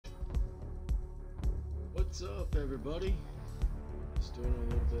What's up, everybody? Just doing a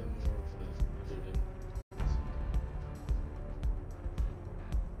little bit more of the editing.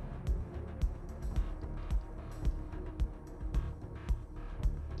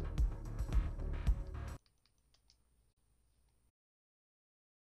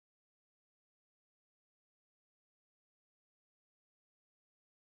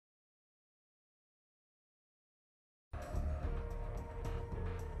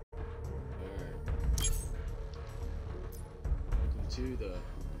 To the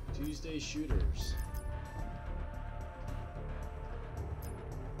Tuesday Shooters.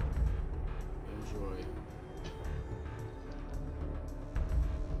 Enjoy.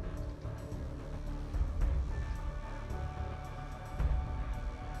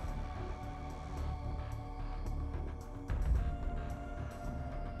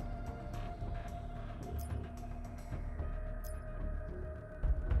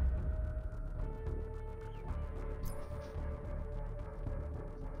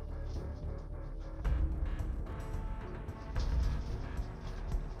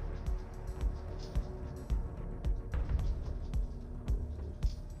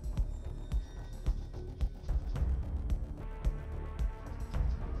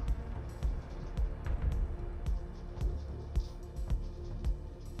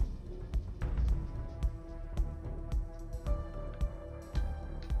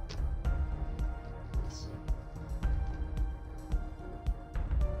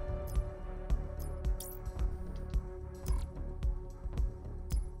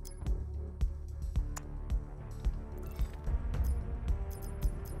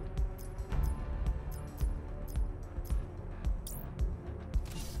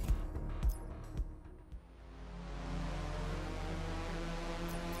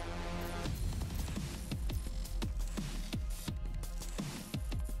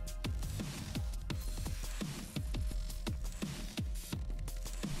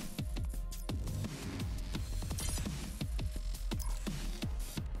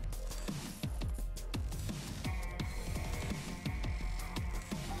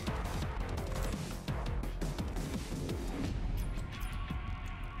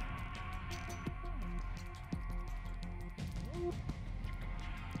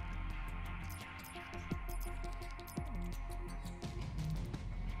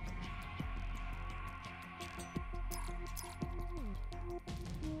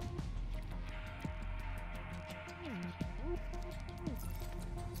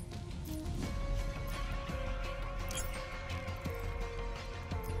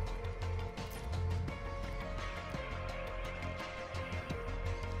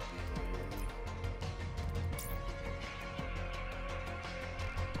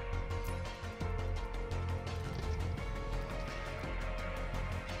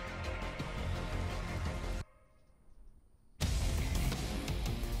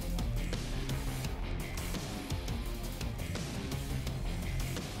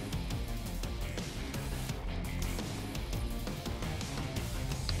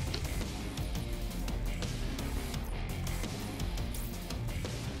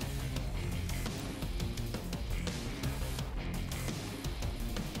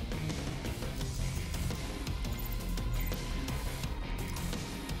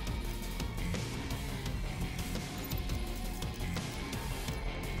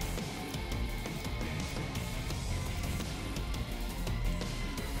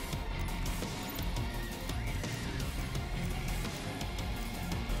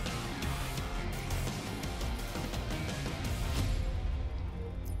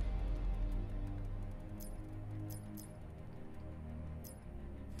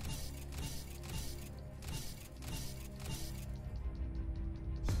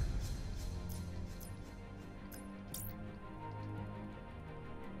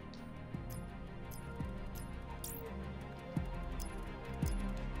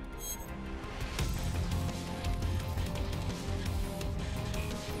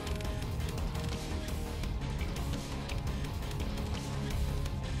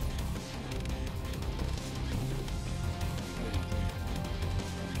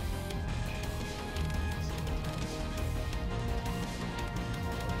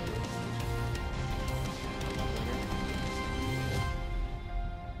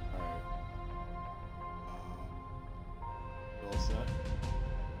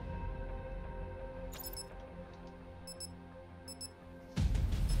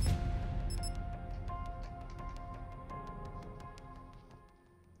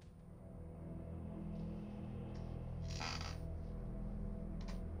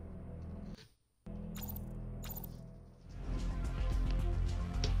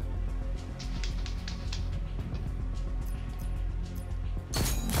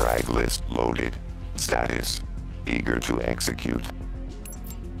 Frag list loaded. Status. Eager to execute.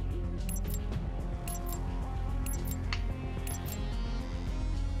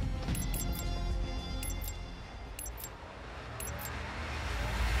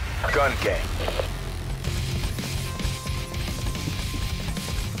 Gun gang.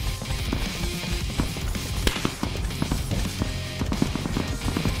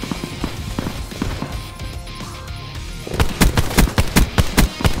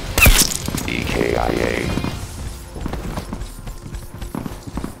 EKIA.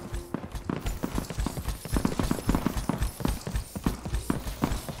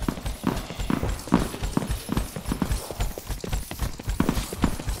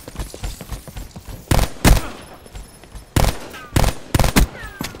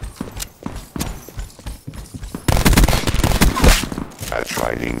 That's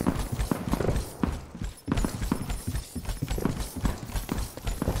writing.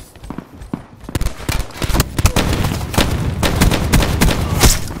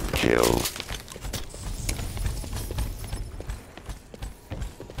 Kill.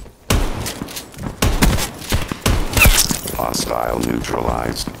 Hostile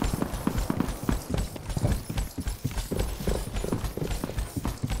neutralized.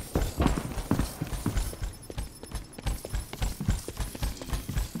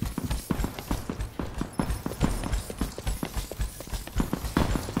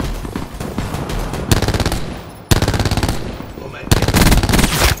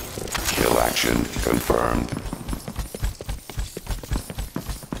 Kill action confirmed.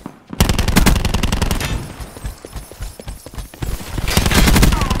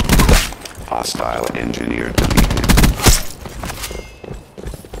 Hostile engineer deleted.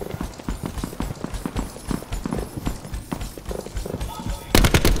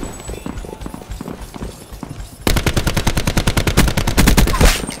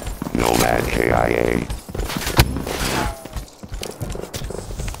 Nomad KIA.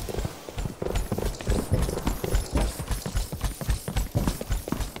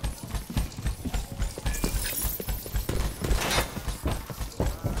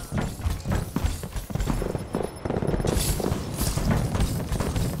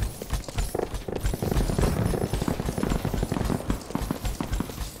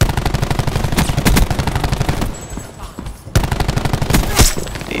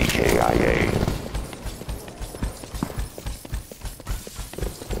 EKIA.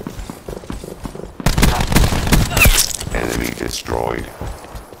 Enemy destroyed.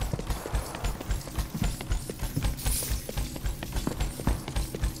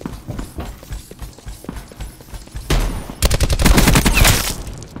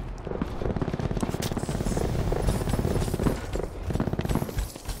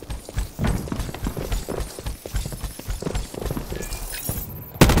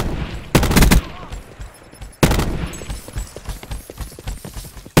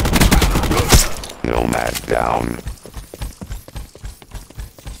 Nomad down.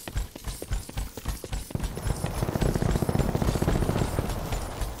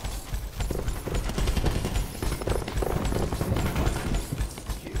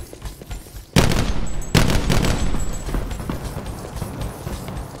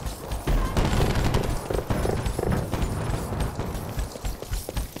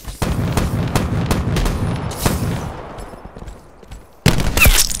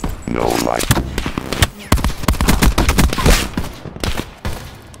 No light.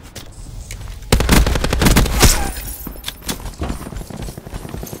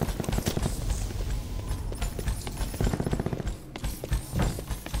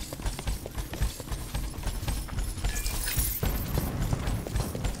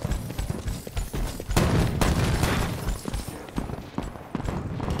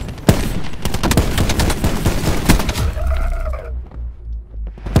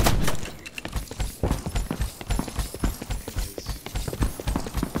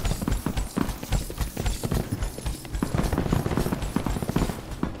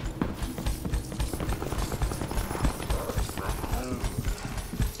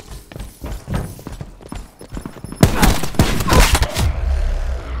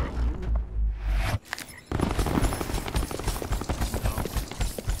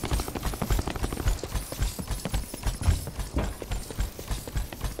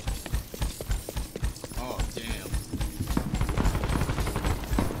 Oh, damn.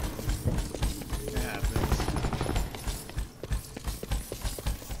 That happens.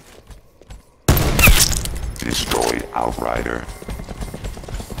 Destroyed Outrider.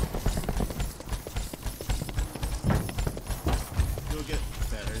 You'll get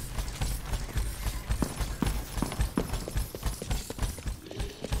better.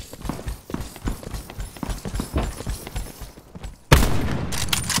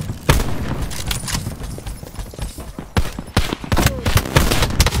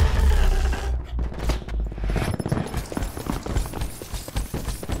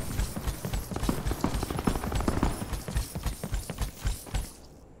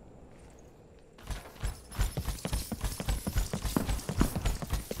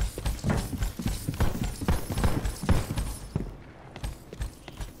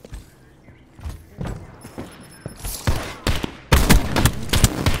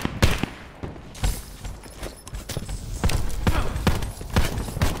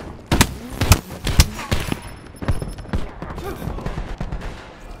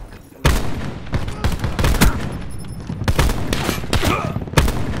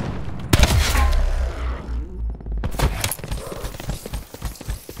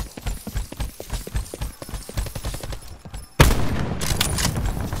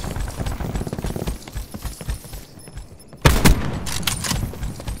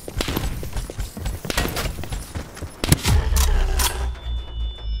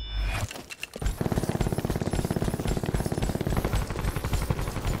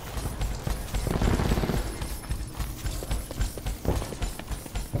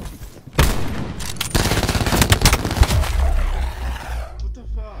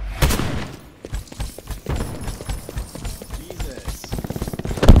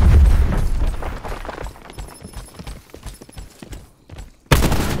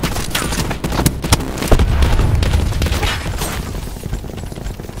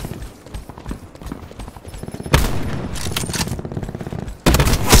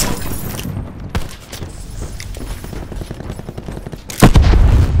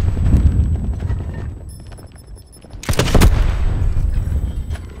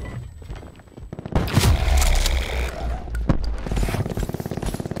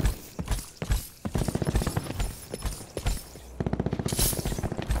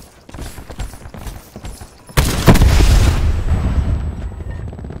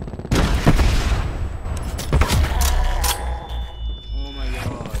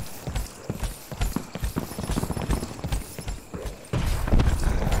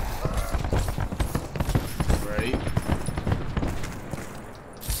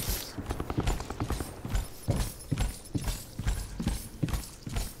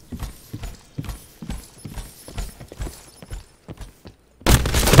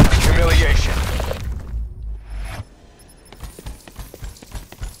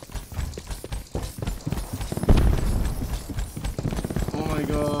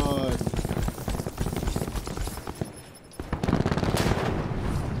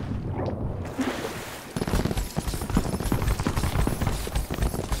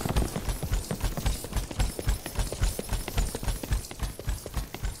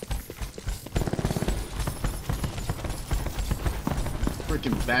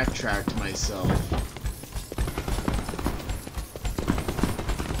 freaking backtracked myself.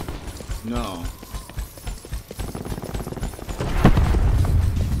 No.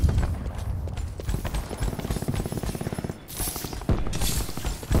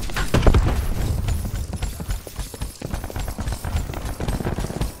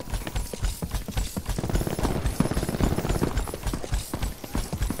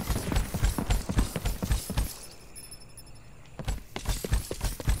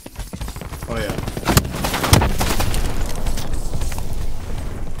 Oh yeah.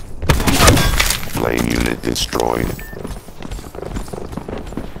 Flame unit destroyed.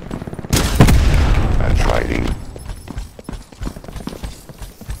 That's writing.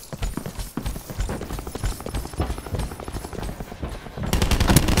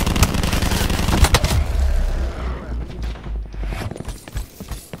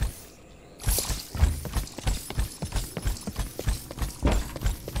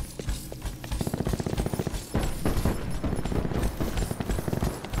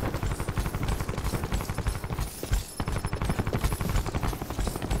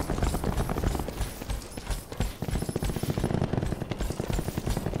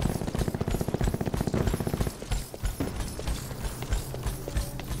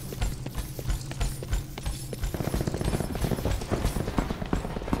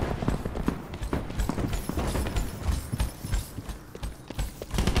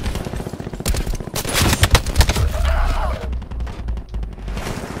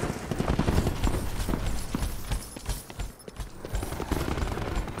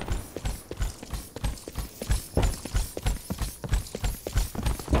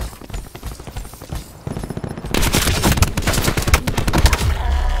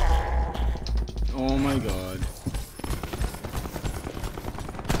 Oh my god.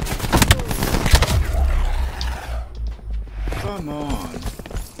 Come on.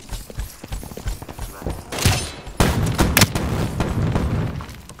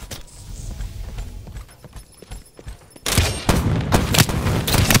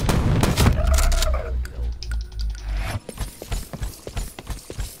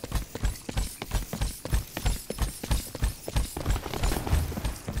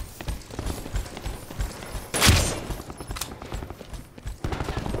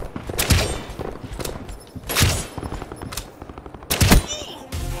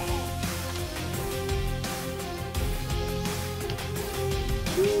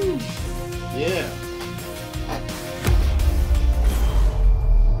 Woo. Yeah.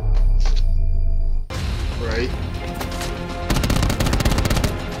 Right.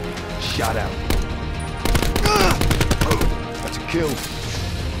 Shot out. That's a kill.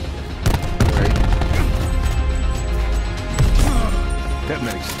 Right. That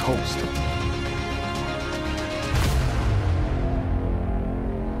medic's toast.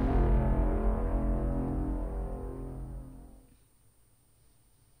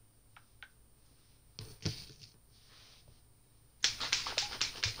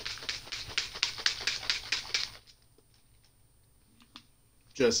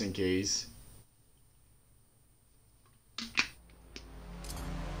 Just in case.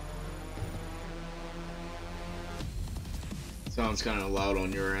 Sounds kind of loud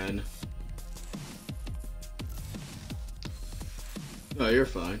on your end. No, you're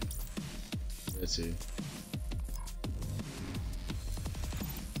fine. Let's see.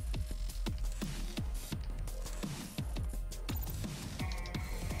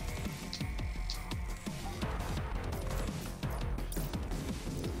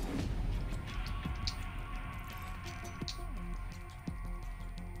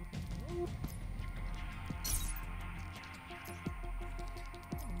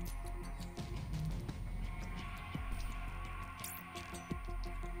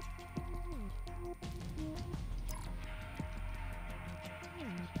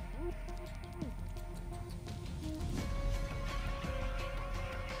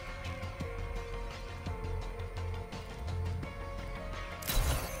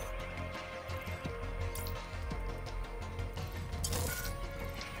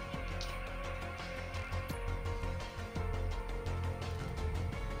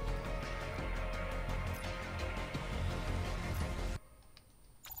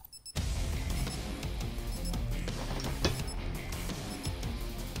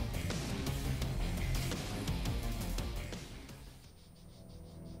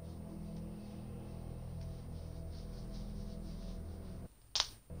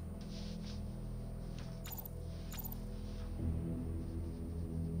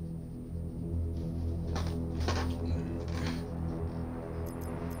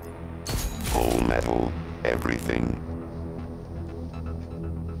 Full metal, everything.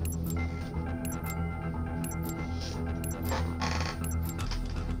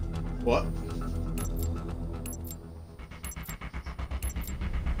 What?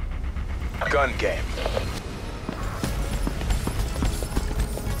 Gun game.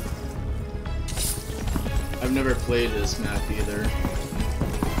 I've never played this map either.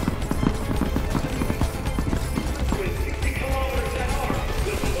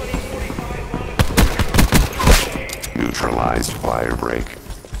 Neutralized fire break.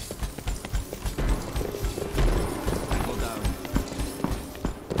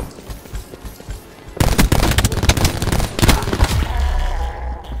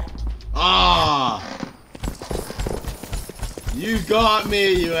 Ah! You got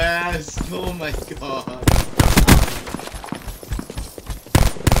me, you ass! Oh my god.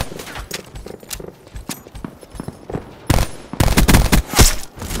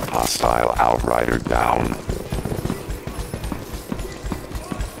 Hostile outrider down.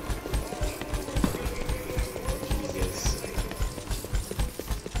 Jesus.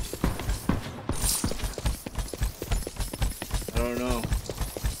 I don't know.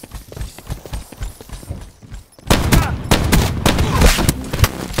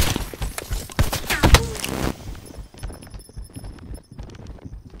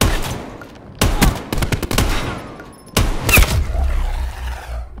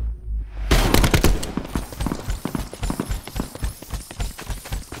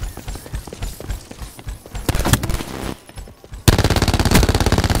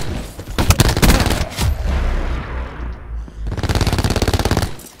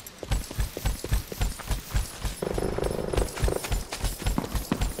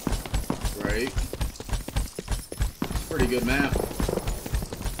 Right? Pretty good map.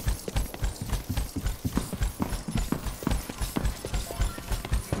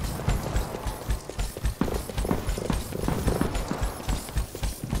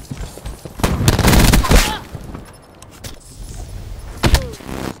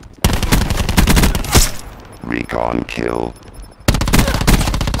 Recon kill.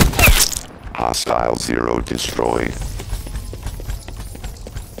 Hostile zero destroyed.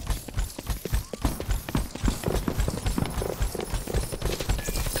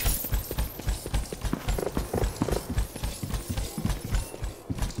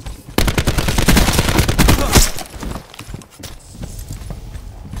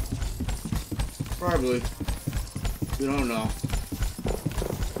 Probably. We don't know.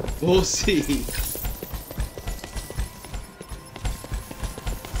 We'll see.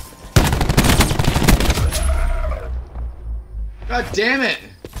 God damn it!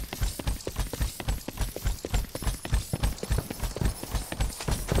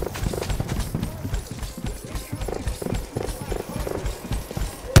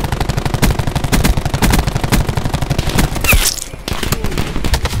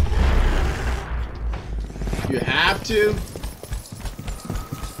 You have to?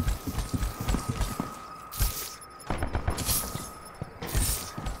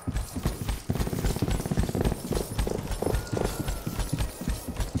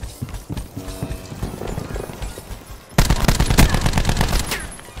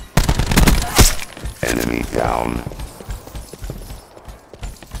 Enemy down.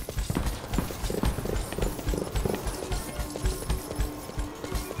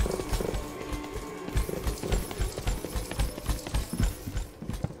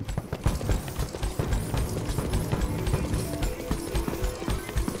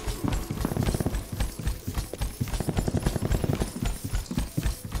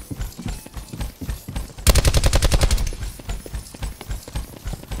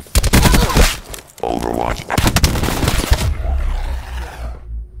 Overwatch.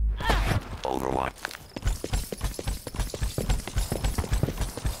 Overwatch.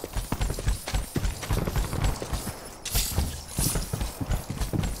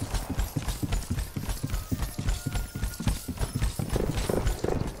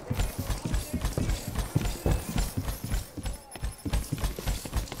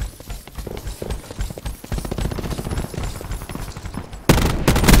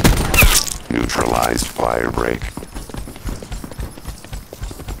 Neutralized fire break.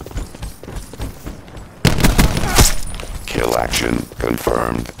 Kill action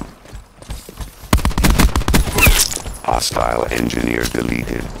confirmed. Hostile engineer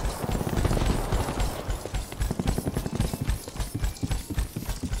deleted.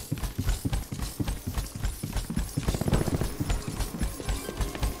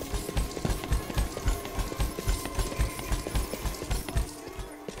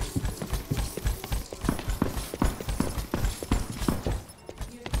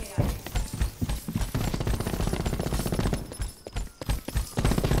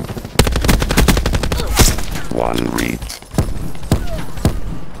 One read.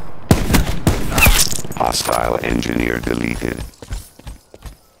 Hostile engineer deleted.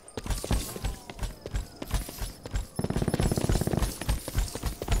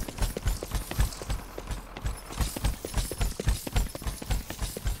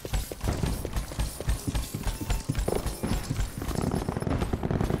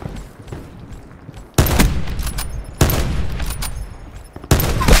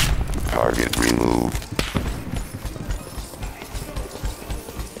 Target removed.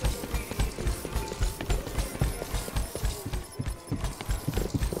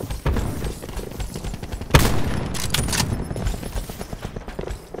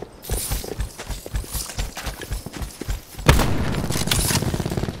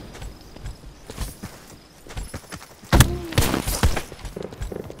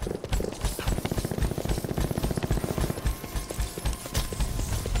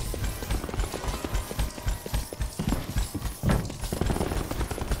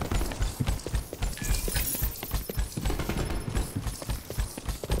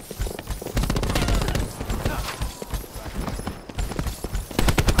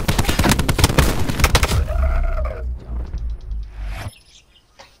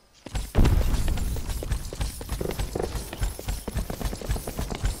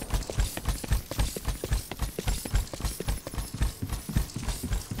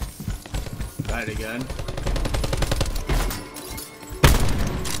 Try it again.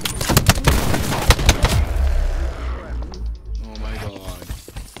 Oh my god.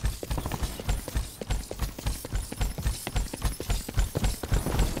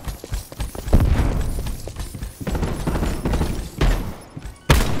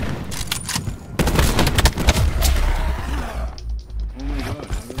 Oh my god,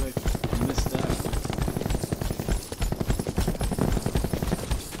 how did I miss that?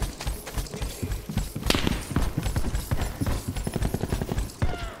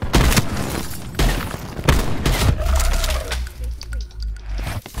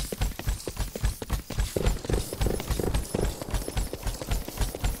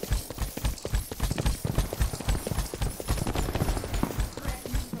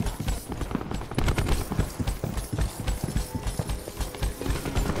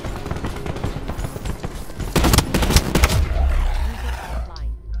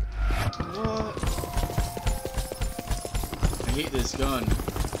 I hate this gun.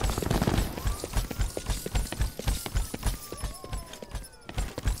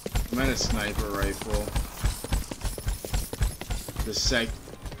 I'm at a sniper rifle. The sec.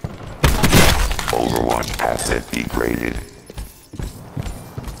 Overwatch asset degraded.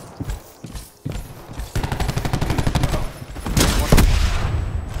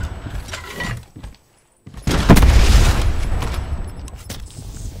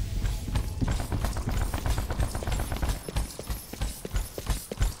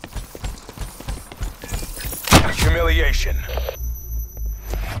 Humiliation.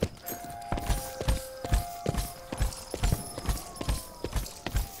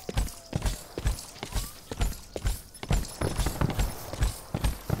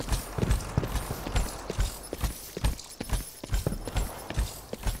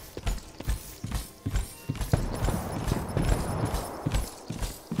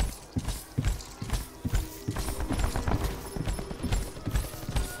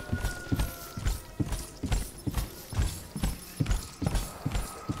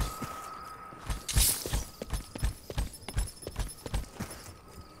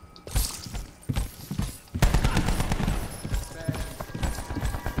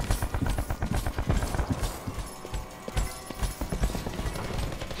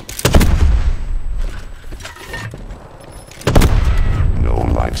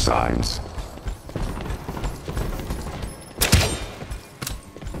 Signs.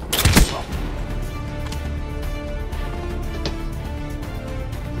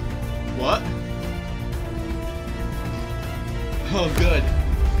 What? Oh, good.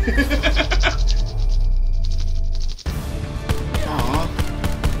 Aww.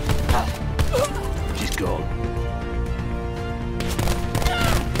 She's gone.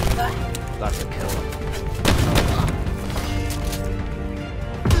 That's a killer.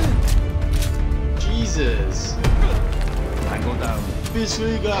 Jesus. Tango down.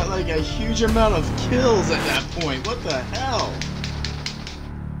 Basically got like a huge amount of kills at that point. What the hell?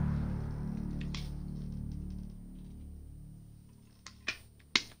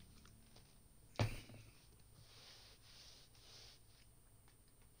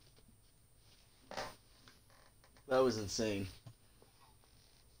 That was insane.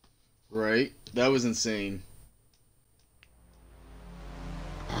 Right? That was insane.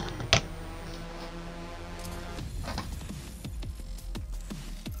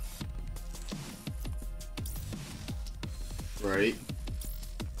 Right.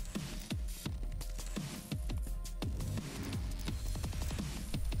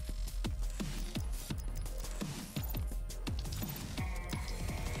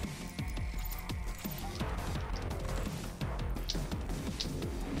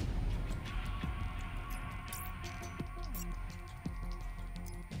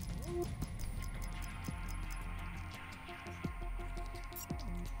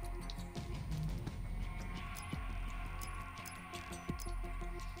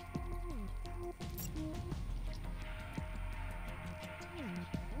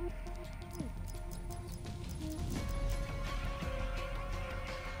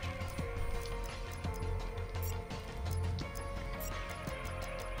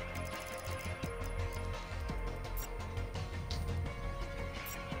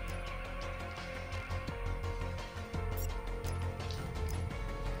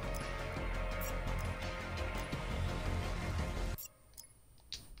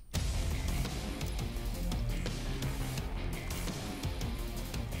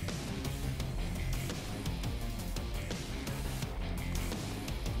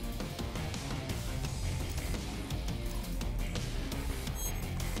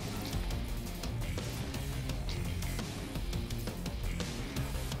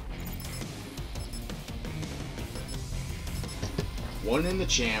 One in the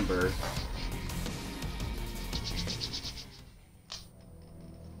chamber.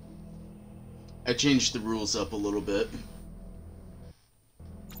 I changed the rules up a little bit.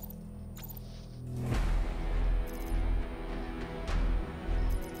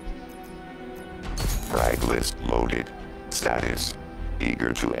 Frag list loaded. Status.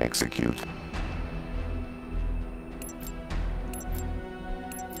 Eager to execute.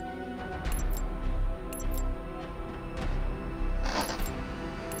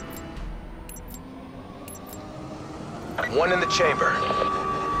 One in the chamber.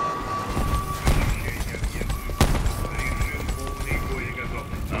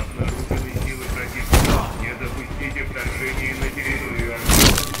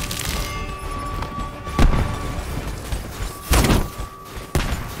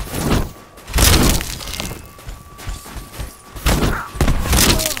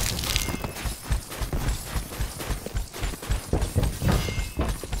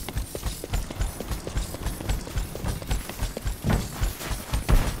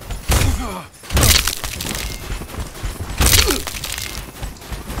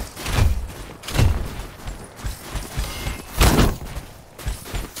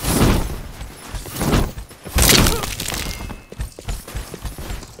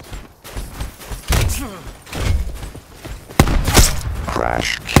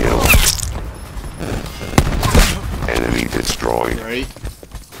 Crash kill. Enemy destroyed. Right.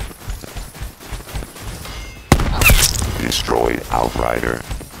 Destroyed Outrider.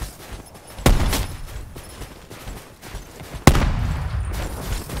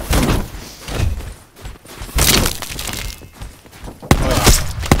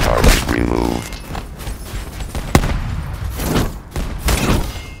 Target removed.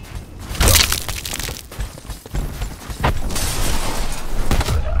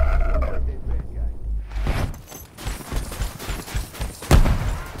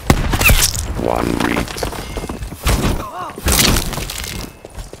 One reaped.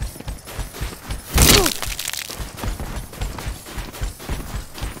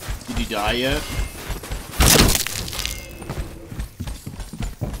 Did you die yet?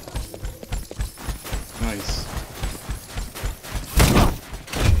 Nice.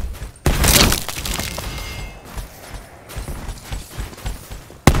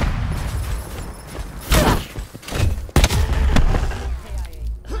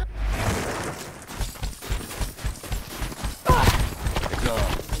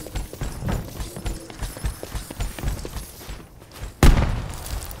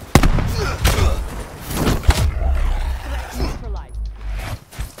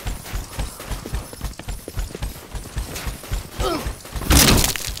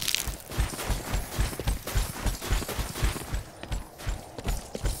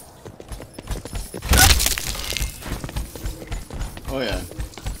 Oh yeah.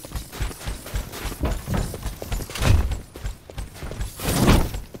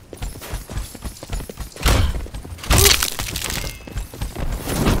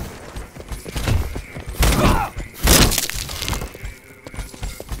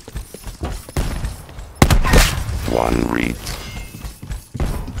 One reaped.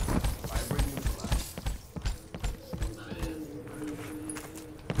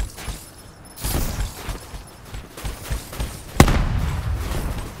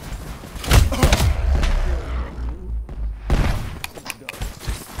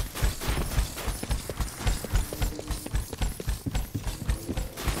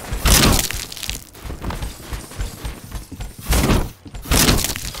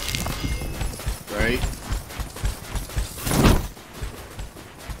 right?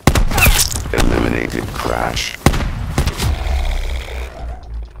 Eliminated crash.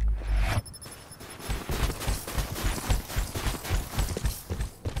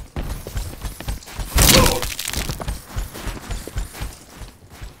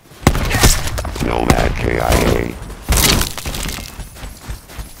 Nomad KIA.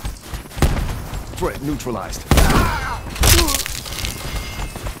 Threat neutralized.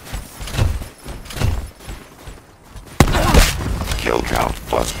 Kill count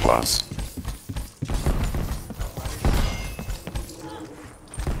 ++.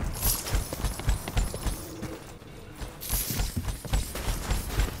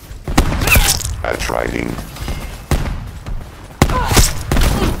 That's riding.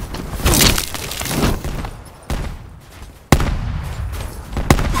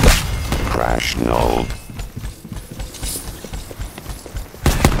 Crash nulled.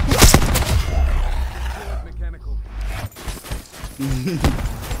 Mechanical.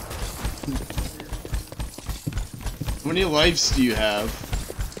 How many lives do you have?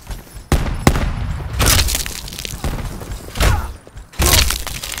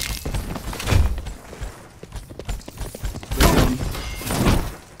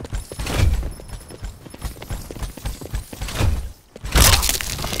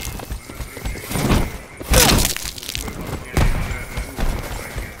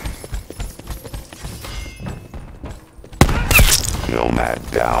 Nomad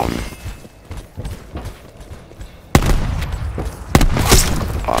down.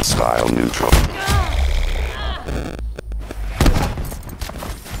 Hostile neutral.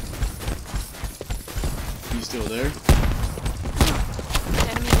 You still there?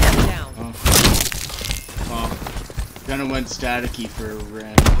 Enemy down. Oh. Kinda went staticky for a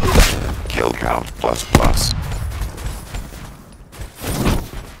random. Kill count ++.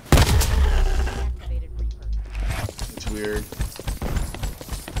 Activated Reaper. It's weird.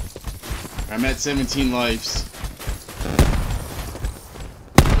 I'm at 17 lives.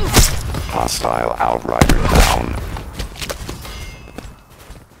 Hostile outrider down.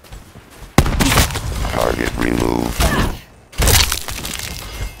 Target removed.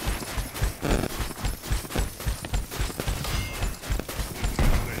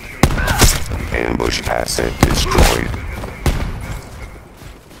 Ambush asset destroyed.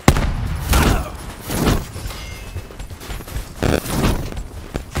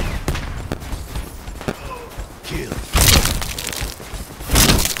 Kill.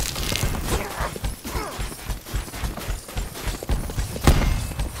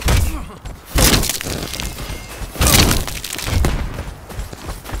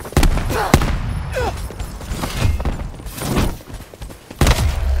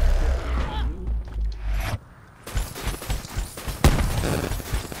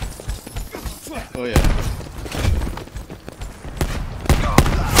 Oh yeah.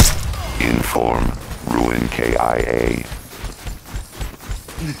 Inform. Ruin KIA.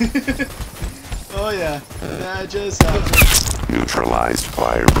 Oh yeah. That just happened. Neutralized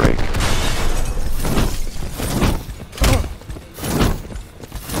firebreak.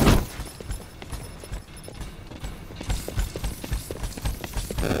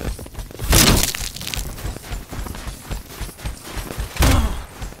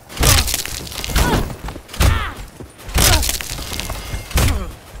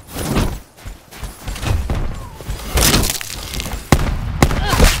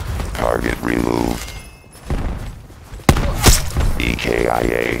 Target removed.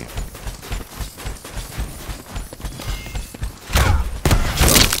 EKIA.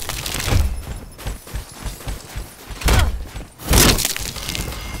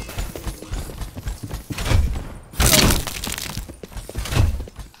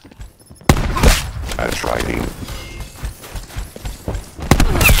 That's riding.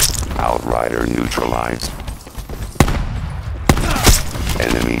 Outrider neutralized.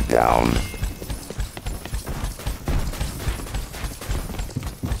 Enemy down.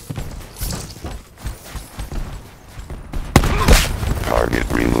 Target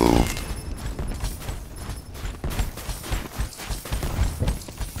removed.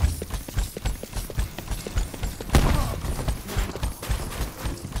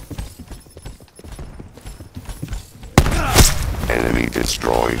 Enemy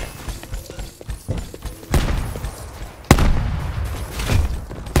destroyed.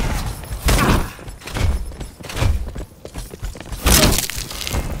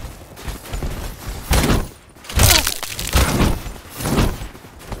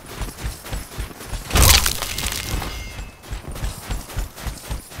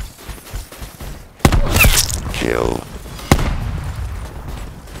 Kill.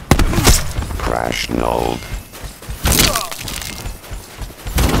 Crash nulled.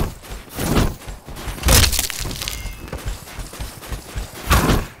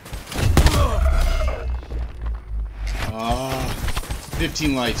 Ah,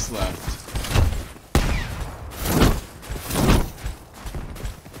 15 lives left.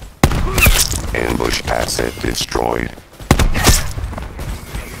 Ambush asset destroyed.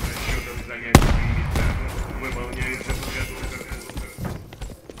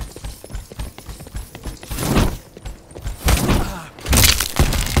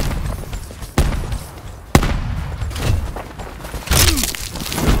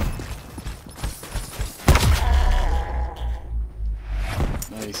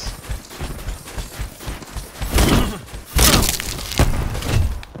 Nice.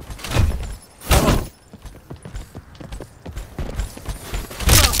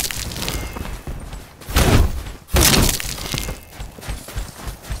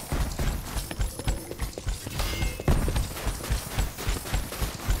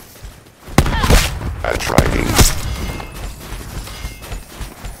 That's writing.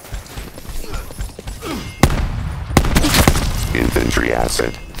 Infantry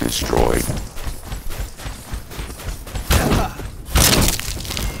asset destroyed.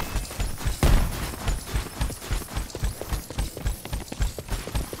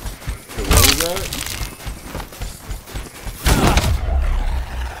 Okay, what was that?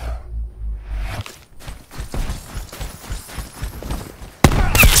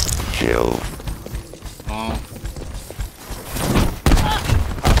 Kill. Oh.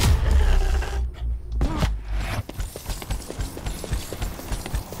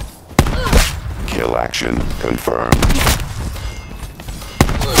 Kill action confirmed.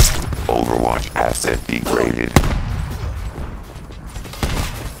 Overwatch asset degraded.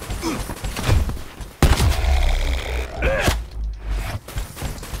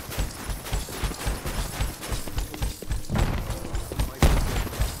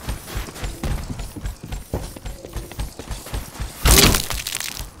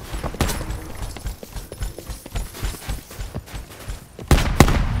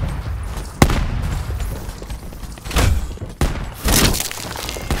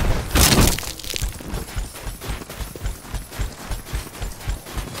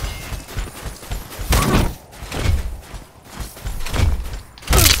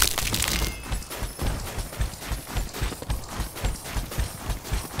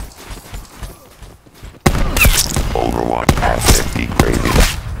 Overwatch asset degraded.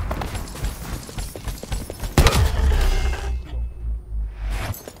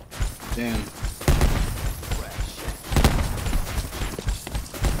 Damn.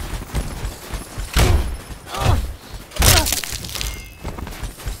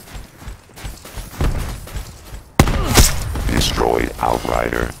 Destroyed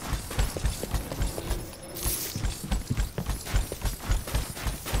Outrider.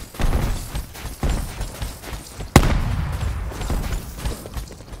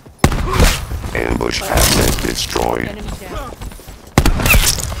 Ambush asset destroyed. Enemy down.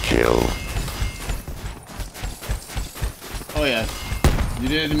 Kill. Oh yeah. You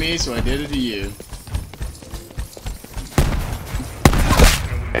did it to me, so I did it to you.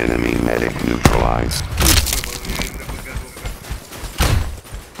 Enemy medic neutralized.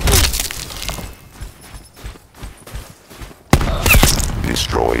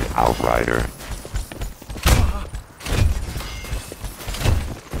 Destroyed Outrider.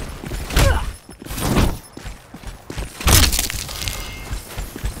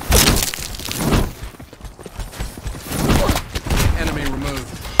 Enemy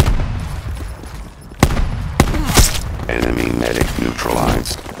removed. Enemy medic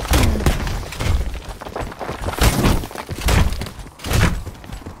neutralized.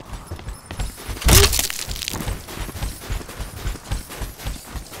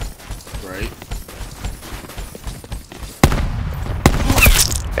 Right?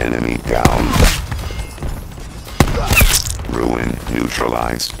 Enemy down. Ruin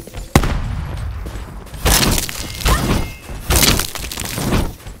neutralized.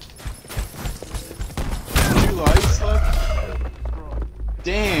 2 lives left?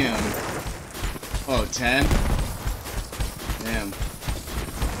 Damn. Oh, 10? Damn.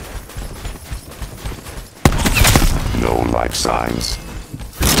 No life signs.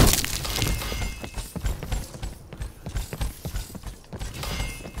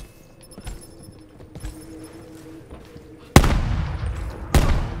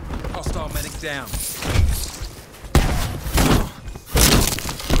 Hostile medic down.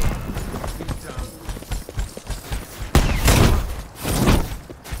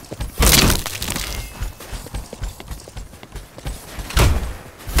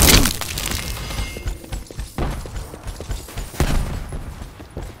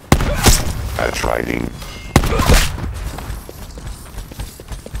 riding.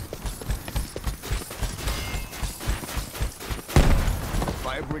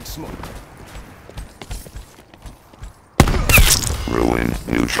 Firebreak smoke. Ruin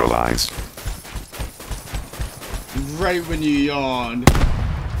neutralized. Right when you yawned.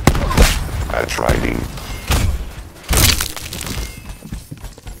 That's riding.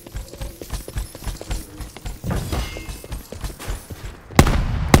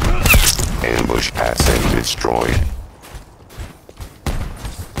 Ambush asset destroyed.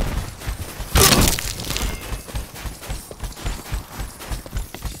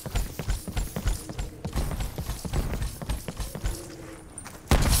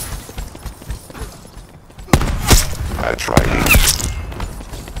 That's riding.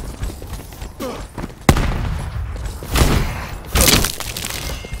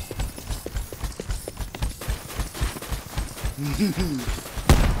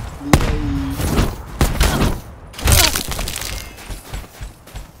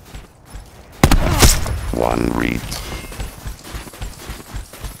 One read.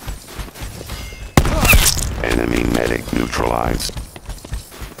 Enemy medic neutralized.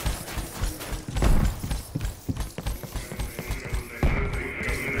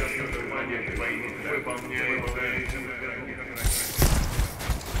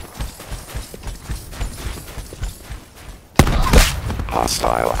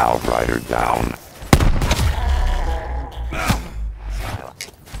 Hostile outrider down.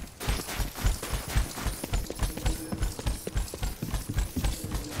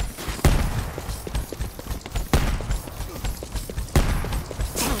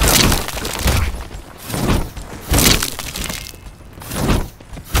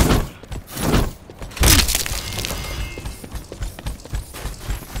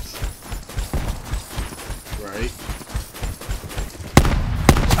 Right.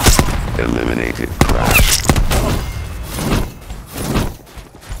 Eliminated crash.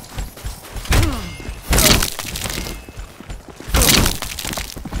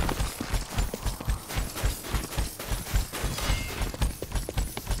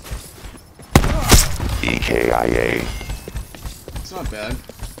 EKIA. It's not bad.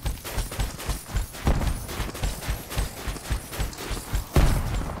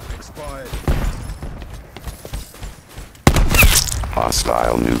 Expired.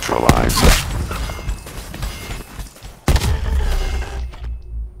 Hostile neutralized.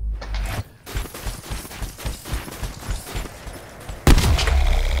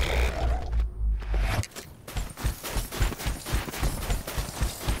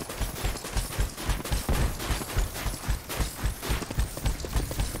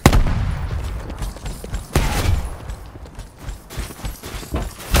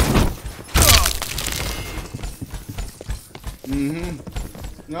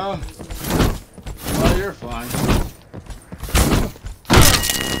 No. Oh, you're fine.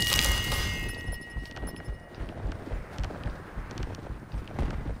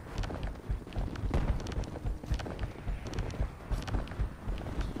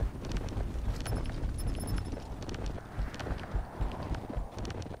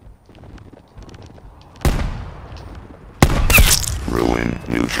 Ruin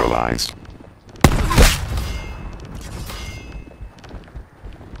neutralized.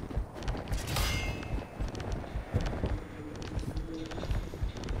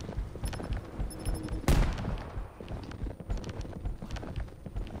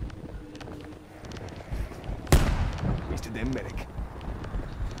 Wasted their medic.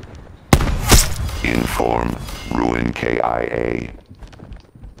 Inform. Ruin KIA.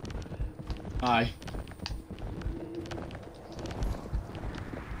 Hi.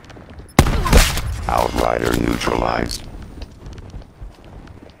 Outrider neutralized.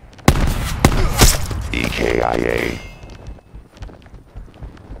 EKIA.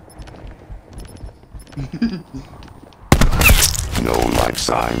 No life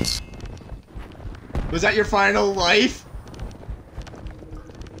signs. Was that your final life?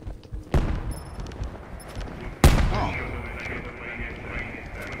 Oh.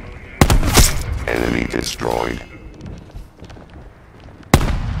 Enemy destroyed.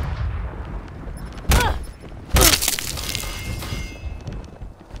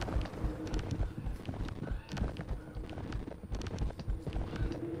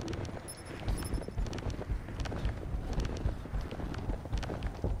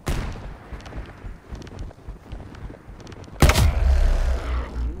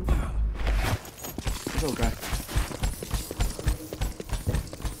 It's okay.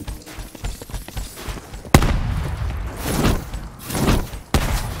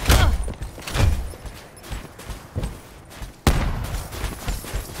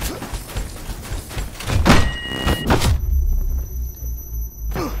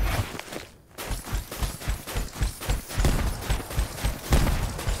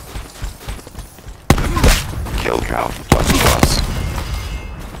 out, lucky us.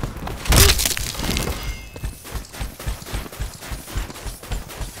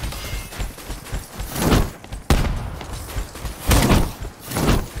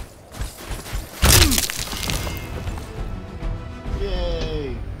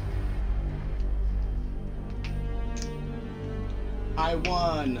 Yay! I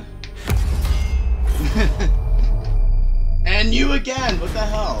won! And you again! What the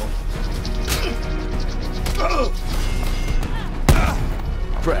hell?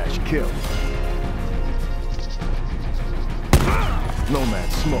 Crash, kill.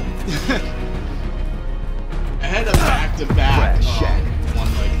 Nomad smoke. I had a back-to-back Crash, shack.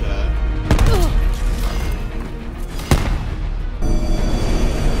 one like that.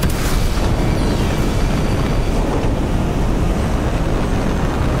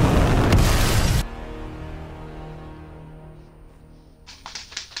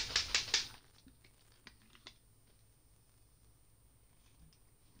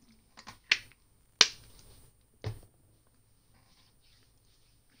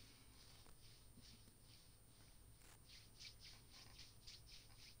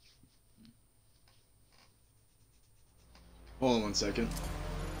 Hold on 1 second.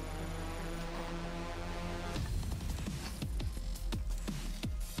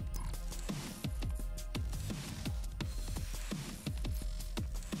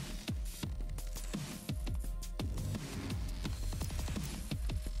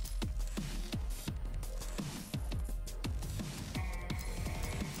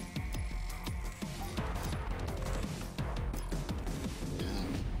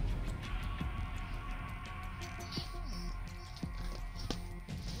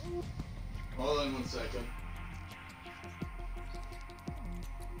 Hold on 1 second.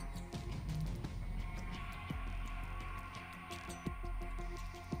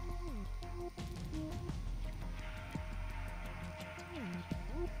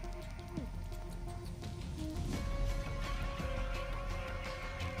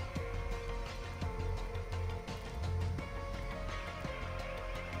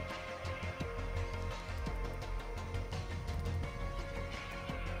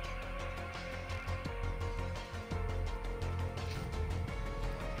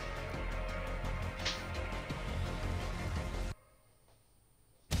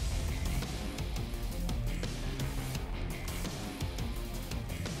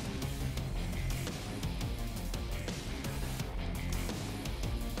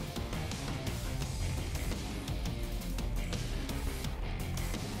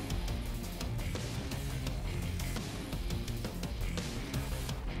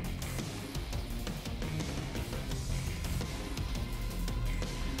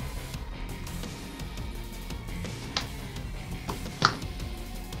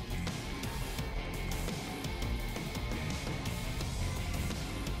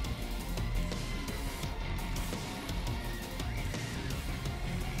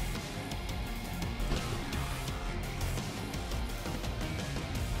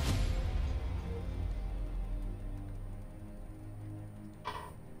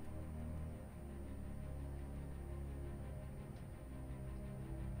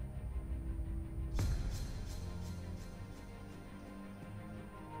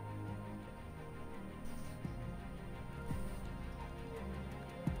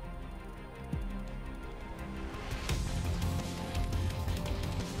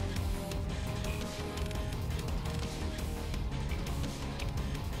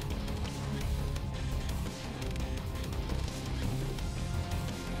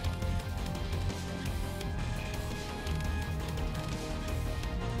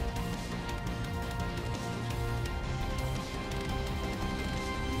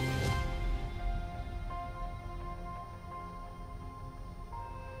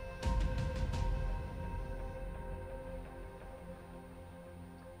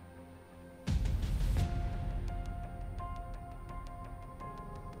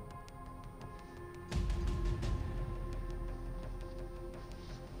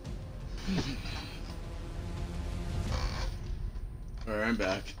 Alright, I'm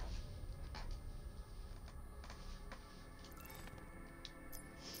back.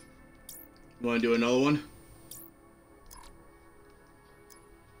 You wanna do another one?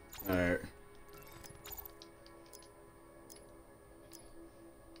 Alright.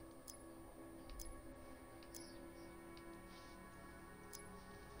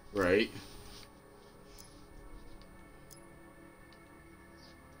 Right.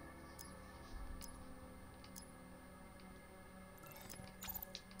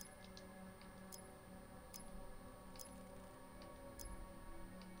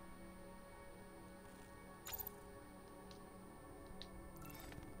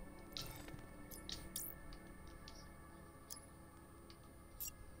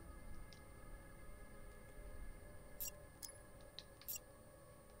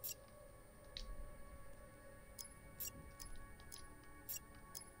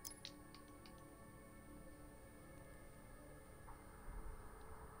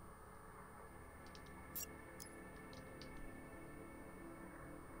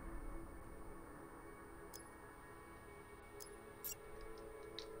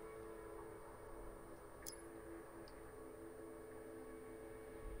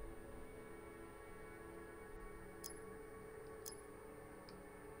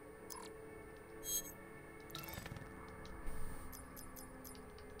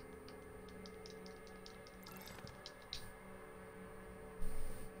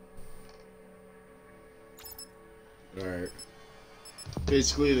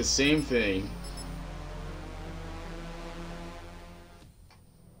 basically the same thing.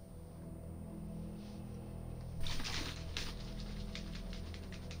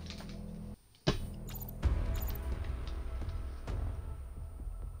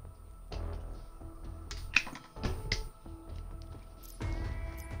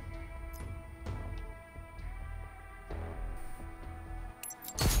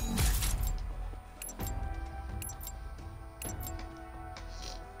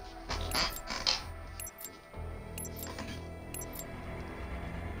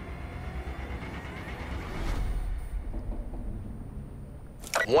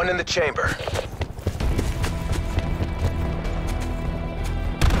 One in the chamber.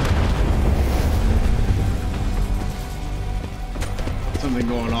 Something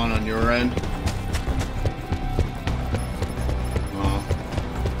going on your end? Oh.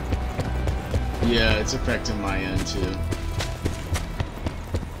 Yeah, it's affecting my end too.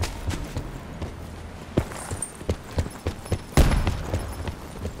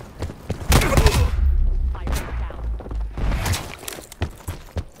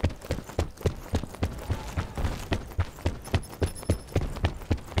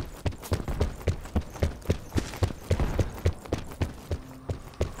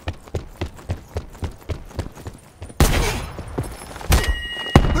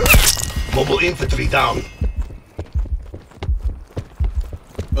 Mobile infantry down.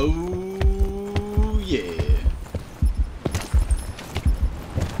 Oh yeah.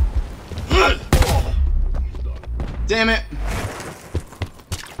 Damn it.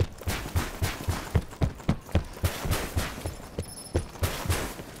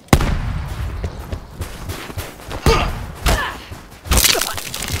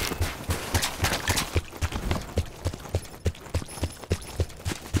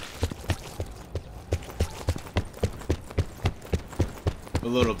 A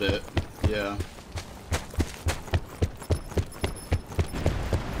little bit, yeah.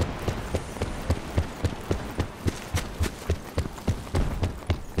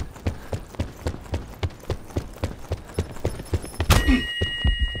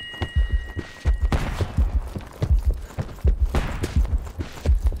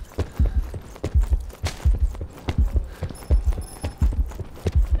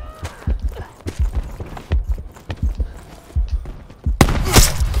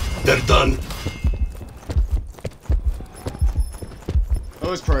 They're done. That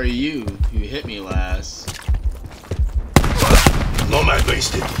was probably you who hit me last. No man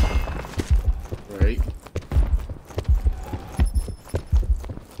wasted. Right?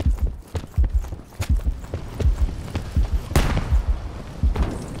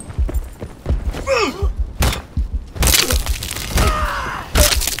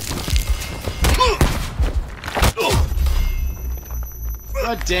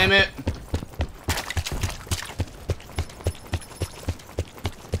 God damn it.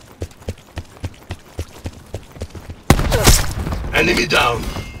 Enemy down.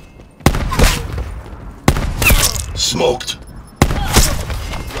 Smoked.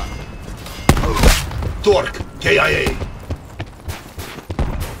 Torque, KIA.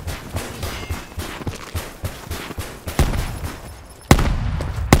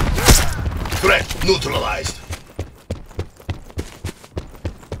 Threat neutralized.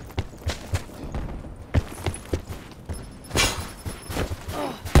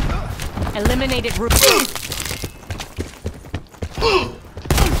 Eliminated root.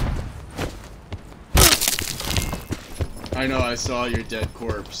 I know, I saw your dead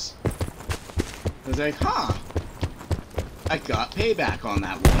corpse. I was like, huh. I got payback on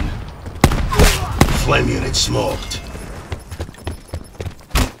that one. Flame unit smoked.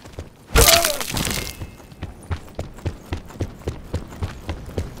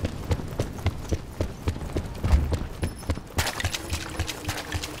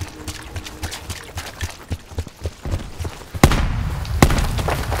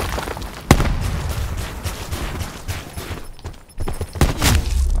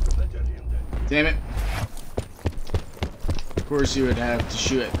 Damn it. Of course you would have to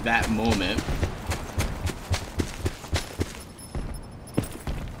shoot at that moment.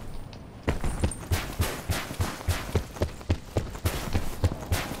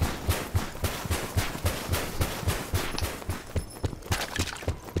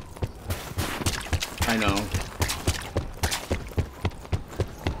 I know.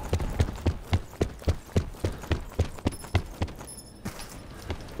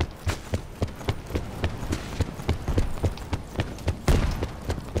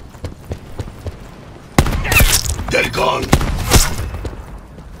 They're gone.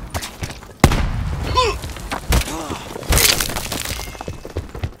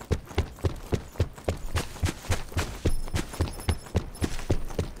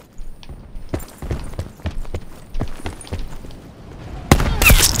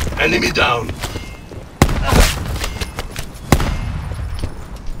 Enemy down.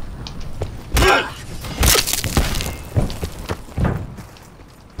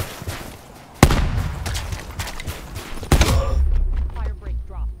 Fire break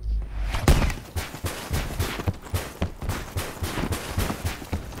drop.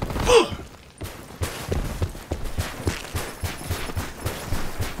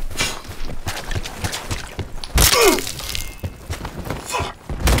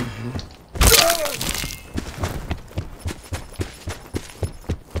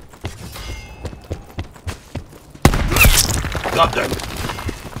 Got them.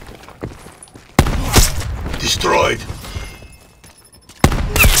 Destroyed.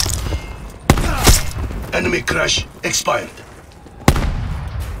 Enemy crash expired.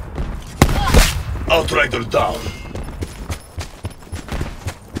 Outrider down.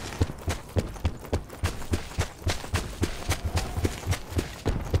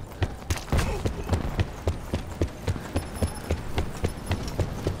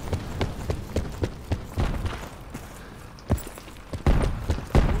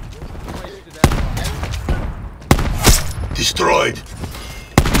 Destroyed.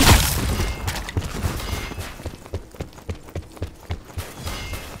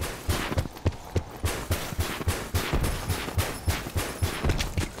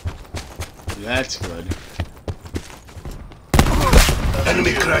 That's good.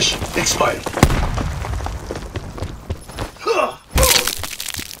 Enemy crash expired.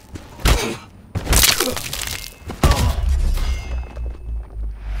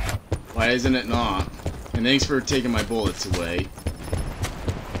 Why isn't it not? And thanks for taking my bullets away.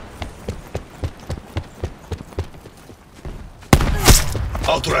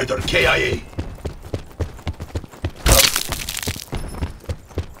 Outrider KIA.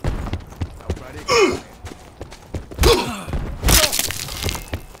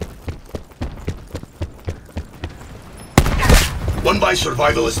 One by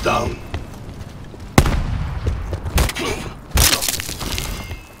survival is down.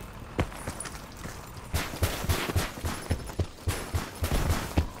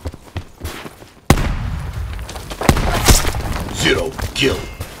 Zero kill.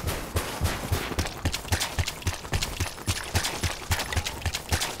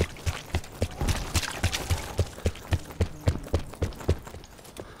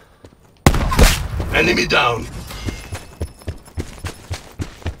 Enemy down.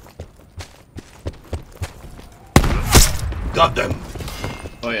 Got them.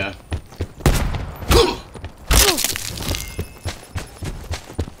 Oh yeah.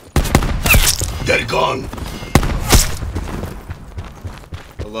 They're gone.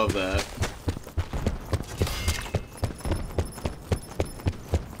 I love that.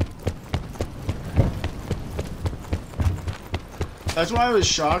 That's why I was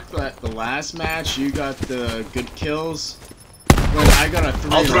shocked that the last match you got the good kills when I got a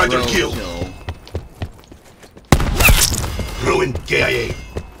 3 Outrider in a row kill. Ruin KIA.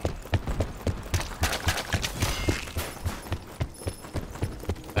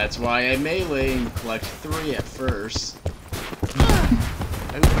 That's why I melee and collect 3 at first.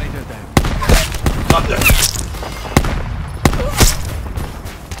 Elevator down. Got them.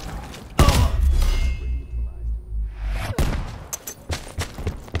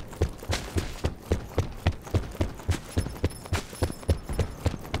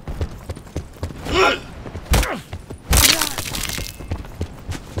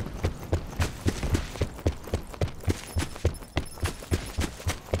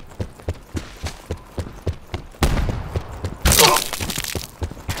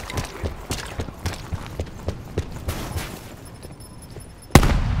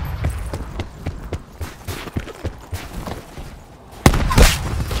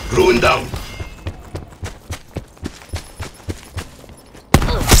 Ruin down.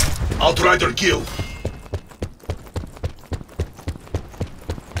 Outrider kill.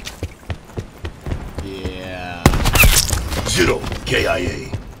 Yeah. Zero KIA.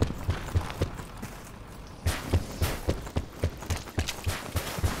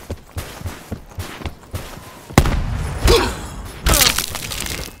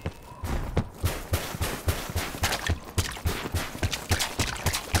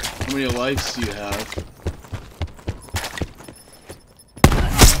 How many lives do you have?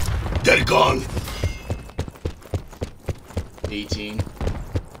 They're gone. 18.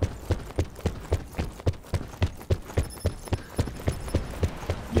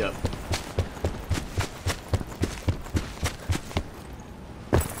 Yep.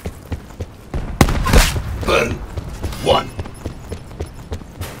 Burn. One.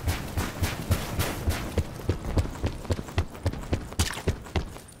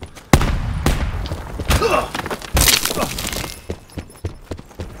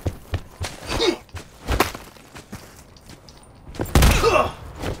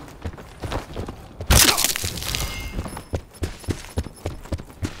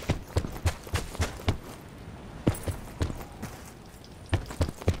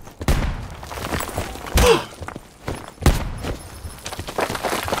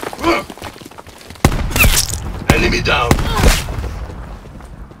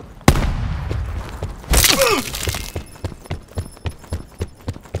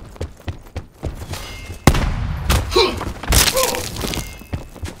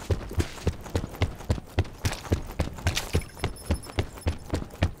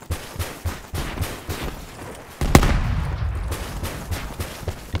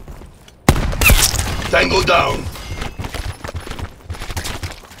 Tango down.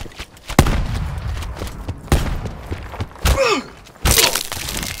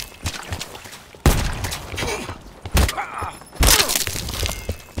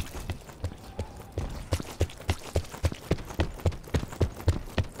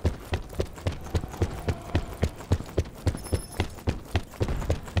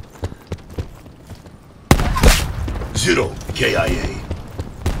 Zero KIA.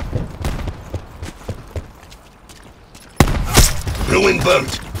 Ruin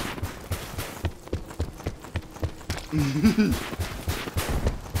burnt.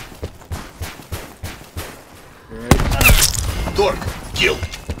 Torque, kill.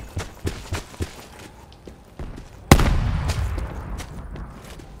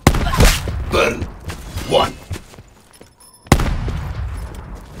 Burn. 1.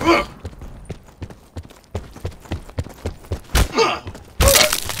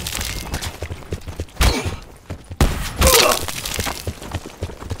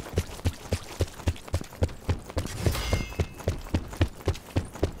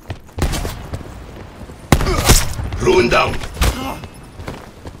 Ruin down.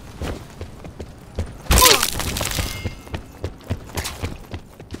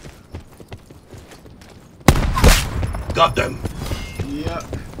 Got them. Yep.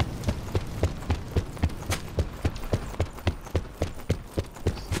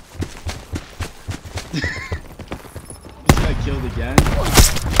 This guy killed again.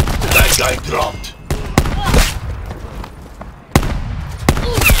 That guy dropped.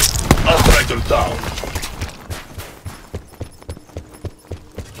 Outrider down.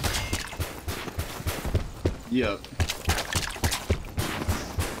 Yep.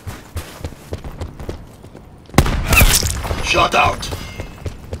 Shot out.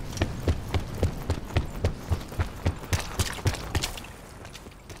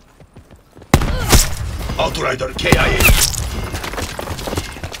 Outrider KIA.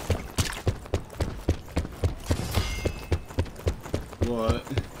 What?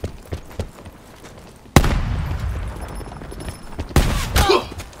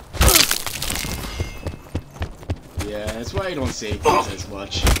 Yeah, that's why I don't save things as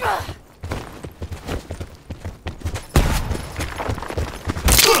much.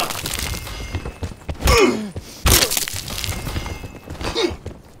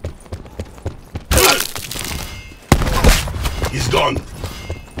 He's gone.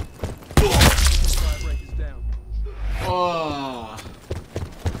 Firebreak is down. Oh.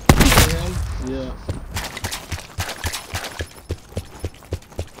 Yeah.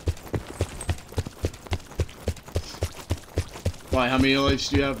 Why, how many lives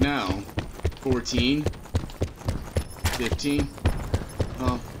do you have now? 14? 15?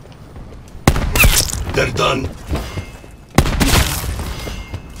 Oh. They're done.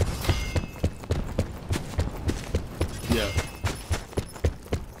 Yeah.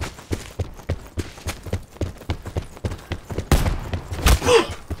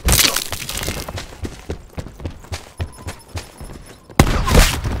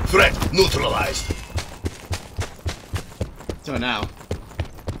 Threat neutralized. So now.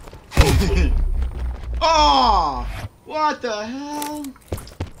 Oh! What the hell?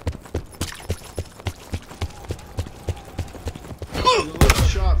 A little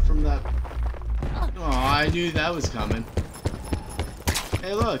shot from that. Oh, I knew that was coming.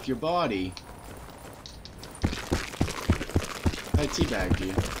 Hey, look, your body. I teabagged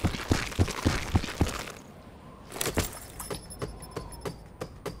you.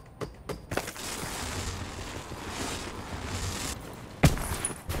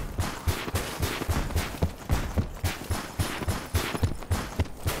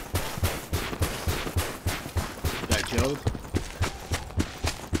 Got killed?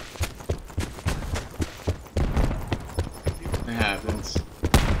 It happens.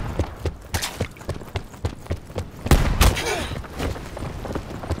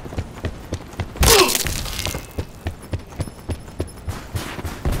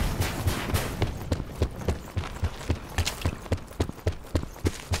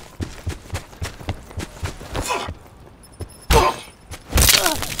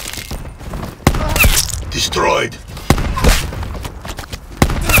 Destroyed.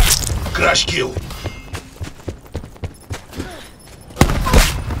 Crash kill.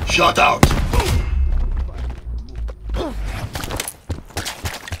 Shot out.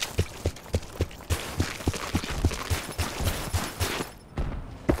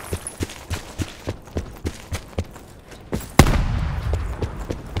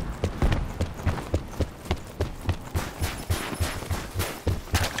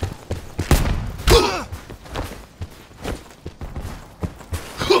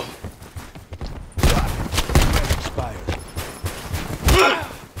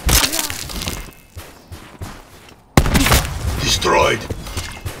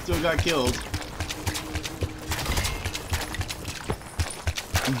 who got killed.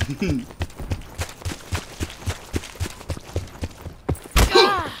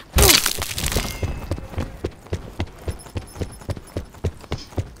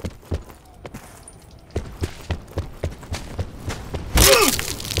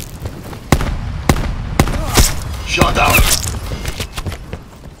 Shut down.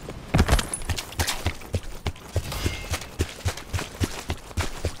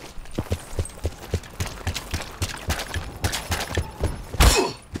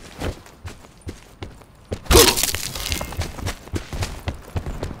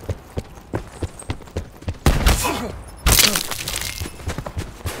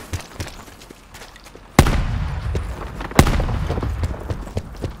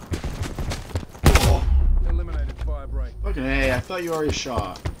 Eliminated fire break. Okay, I thought you already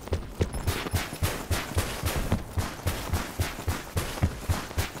shot.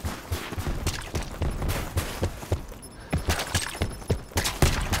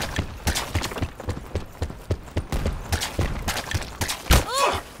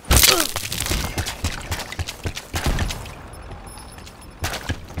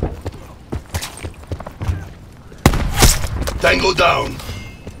 Tango down.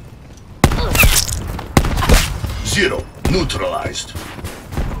 0 neutralized.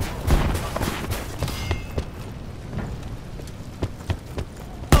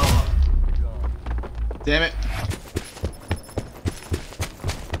 Damn it.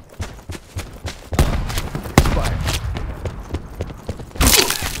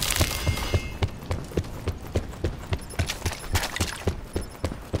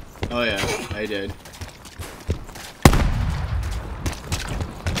 Oh yeah, I did.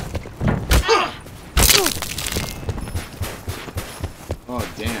 Oh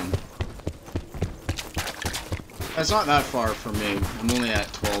damn. That's not that far from me. I'm only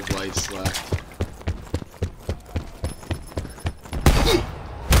at 12 lives left.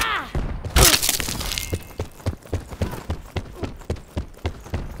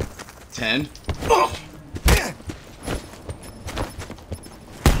 Ten.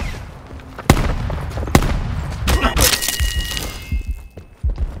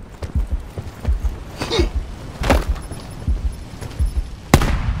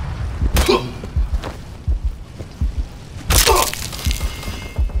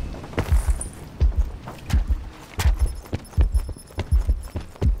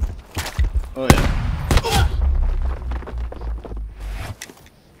 Oh yeah.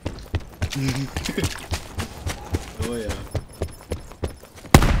 Oh yeah.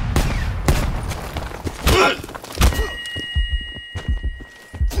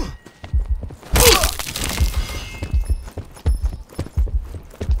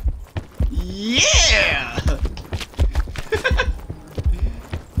 Yeah!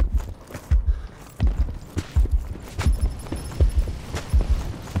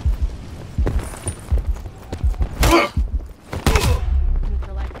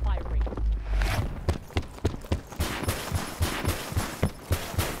 Neutralize fire rate.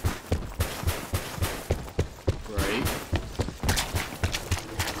 Right.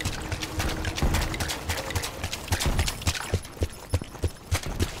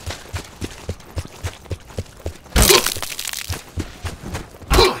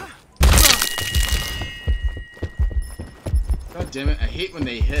 God damn it, I hate when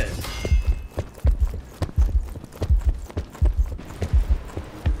they hit.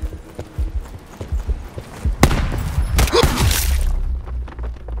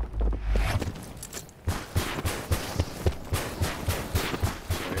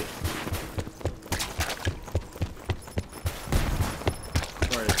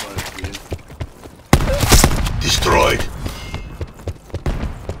 Sorry, dude. Destroyed.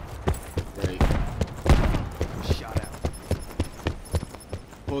 Right.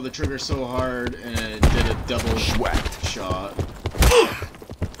 Pulled the trigger so hard and it did a double shot.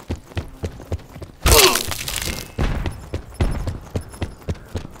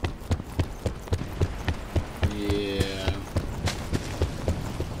 Yeah.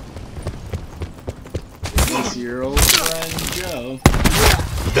 This is your old friend Joe.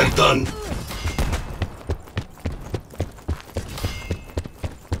 They're done.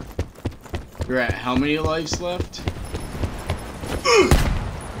 You're at how many lives left?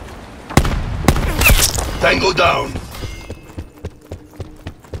 Tango down.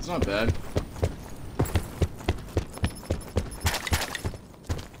 It's not bad.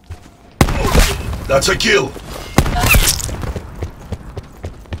 That's a kill.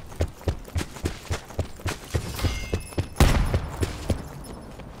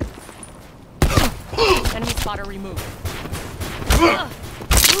 Enemy spotter removed.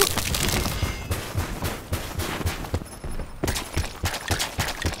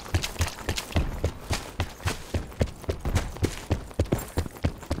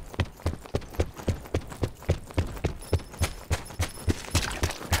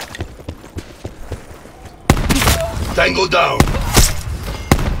 Tango down.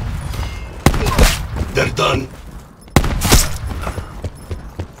 They're done.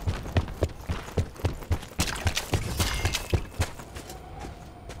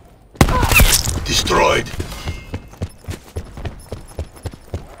 Destroyed.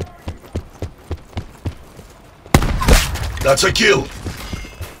 That's a kill.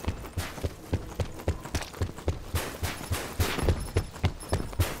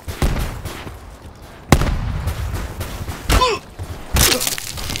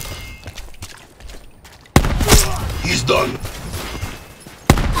 He's done.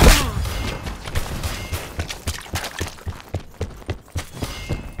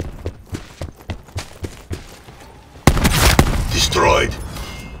 Destroyed.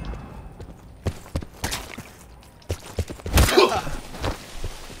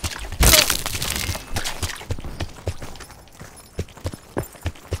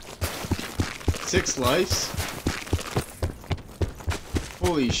 Six lives?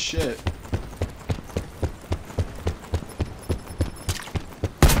 Holy shit.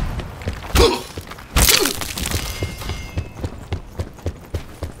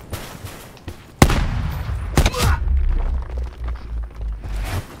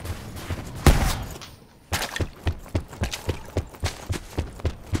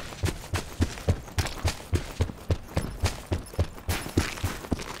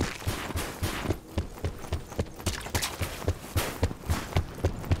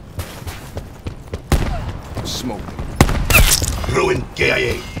 Smoke. Ruin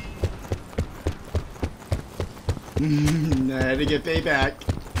KIA. I had to get payback.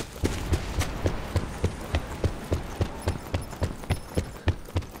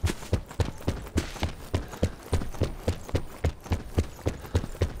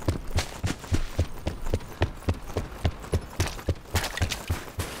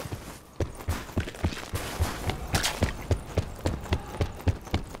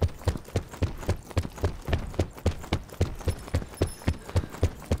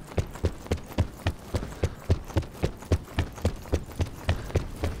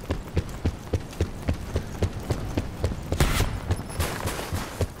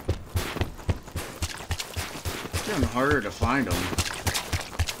 It's getting harder to find them.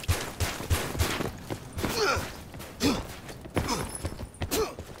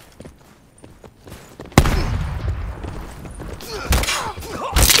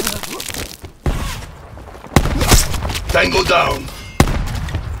 Tango down.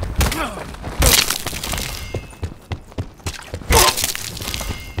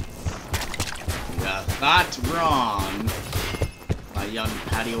 Yeah, that's wrong. My young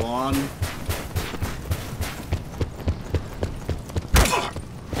Padawan.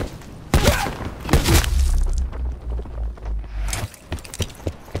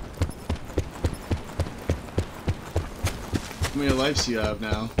 How many lives do you have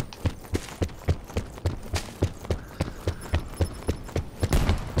now?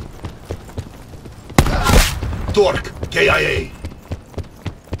 Torque KIA.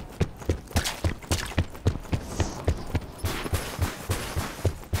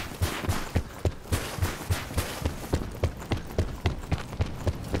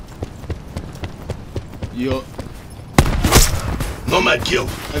 You. Nomad kill.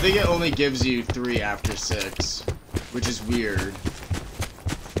 I think it only gives you 3 after 6, which is weird.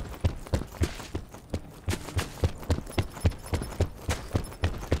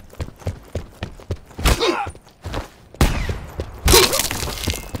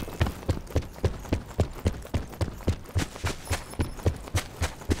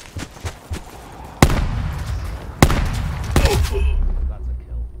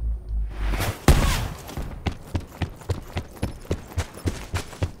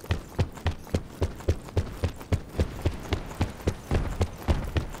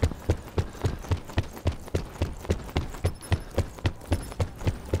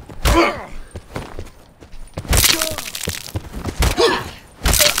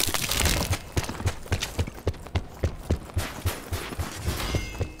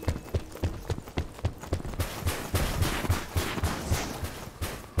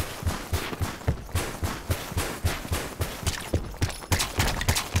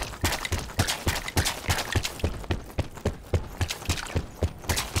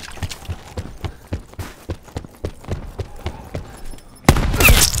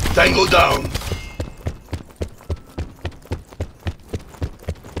 Tango down.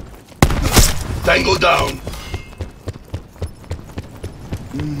 Tango down.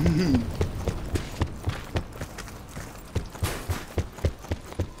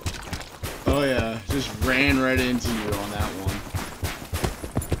 Oh yeah, just ran right into you on that one.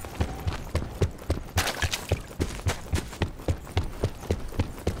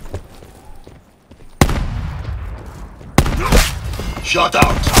 Shut out.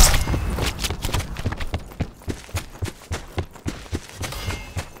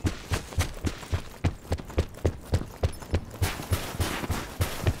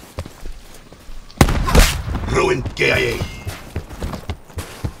 Ruin KIA.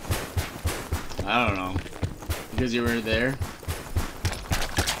 I don't know. Because you were there?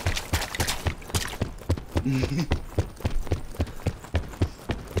 I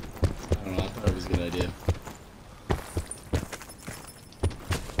don't know, I thought it was a good idea.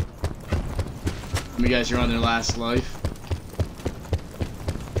 You guys are on their last life.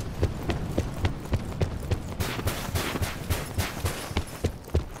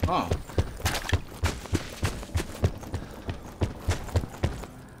 Oh.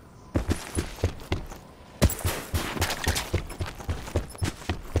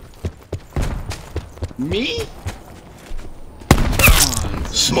 Me? Come on,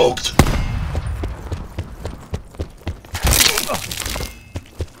 Smoked.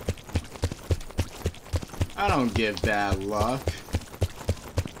 I don't give bad luck.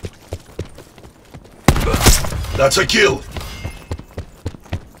 That's a kill.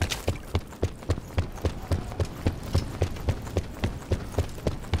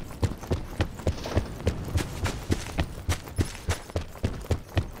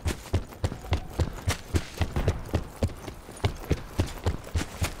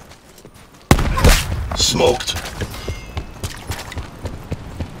 Smoked.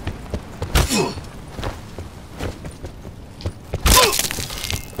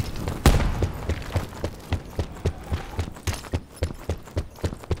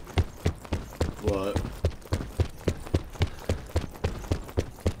 What?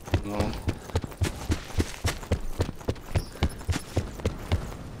 No.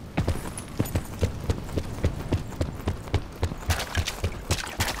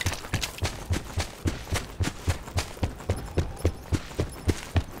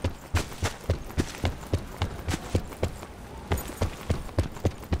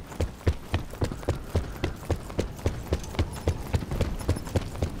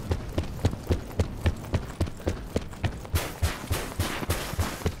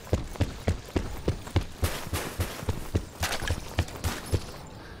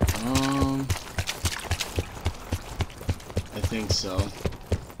 I think so.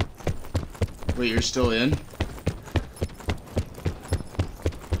 Wait, you're still in?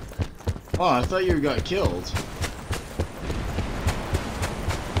 Oh, I thought you got killed.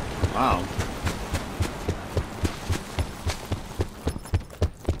 Wow.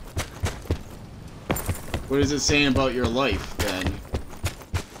 What is it saying about your life, then?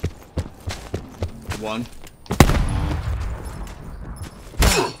 One.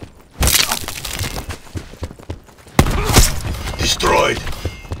 Destroyed.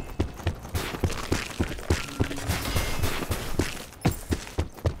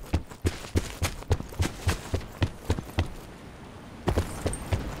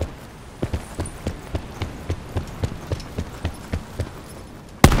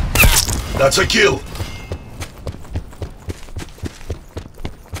 That's a kill.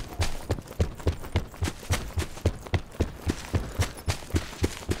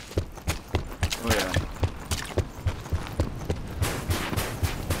 Oh yeah.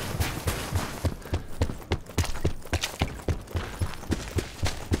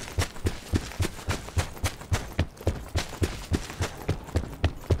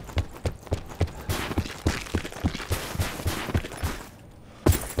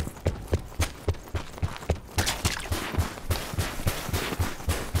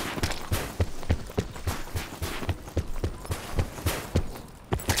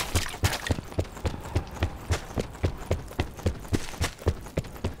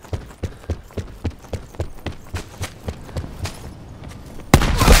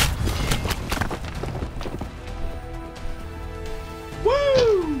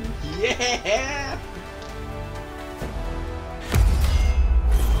 Woo! Yeah!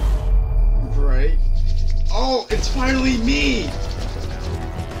 Right. Oh, it's finally me!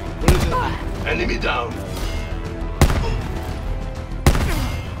 What is it? Enemy down.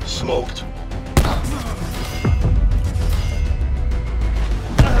 Smoked.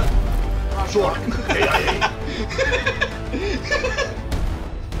 Short. KIA.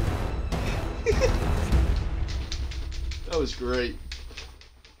 That was great.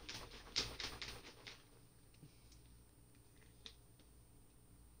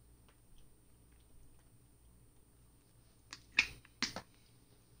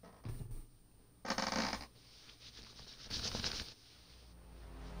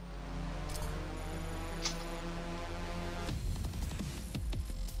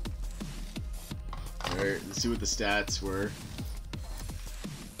 Alright, let's see what the stats were.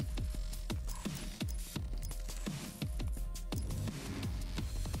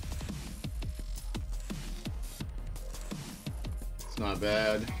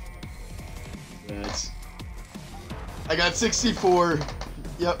 bad. I got 64.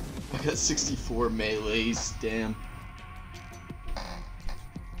 Yep, I got 64 melees. Damn.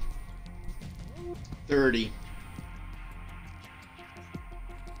 30.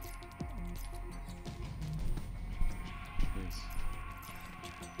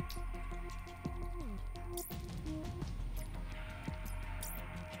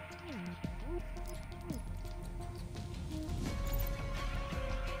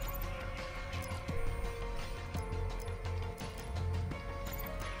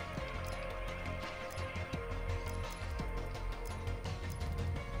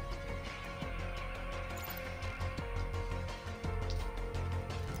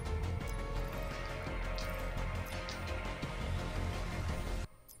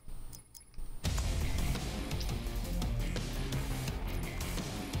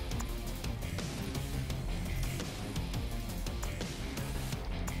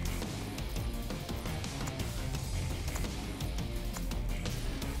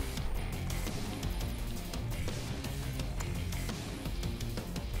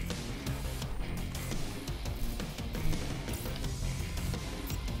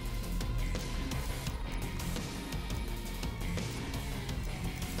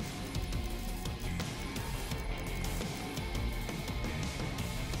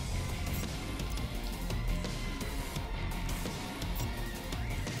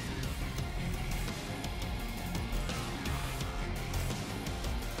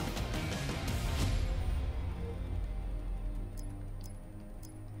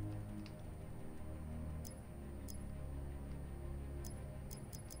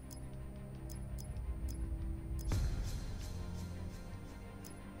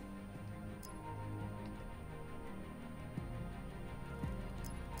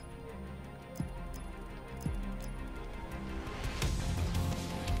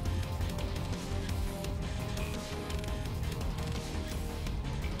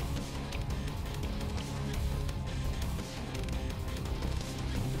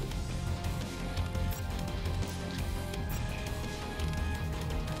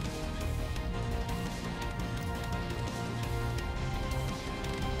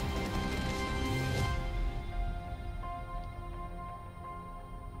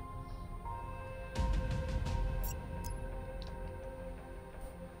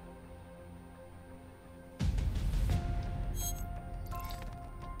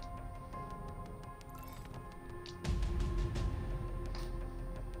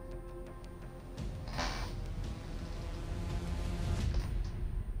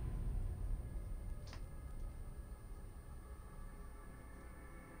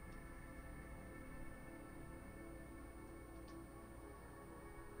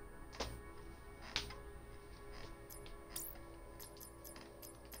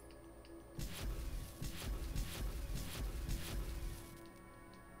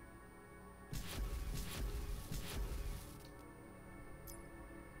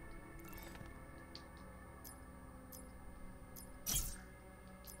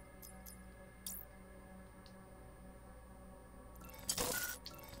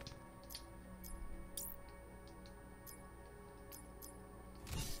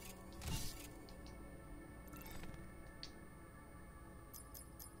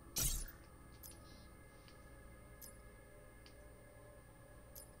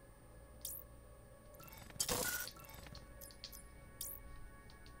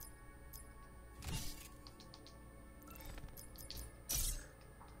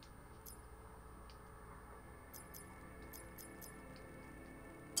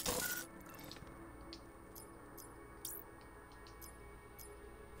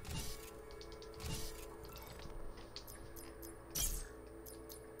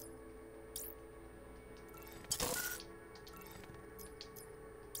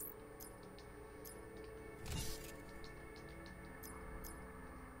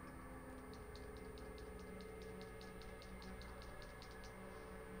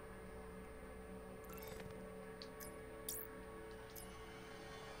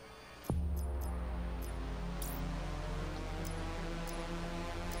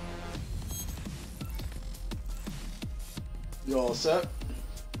 You all set?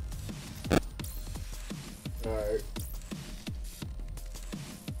 Alright.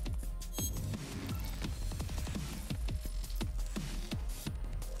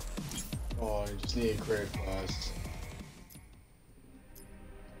 Oh, I just need a credit class.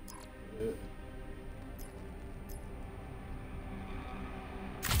 Yeah.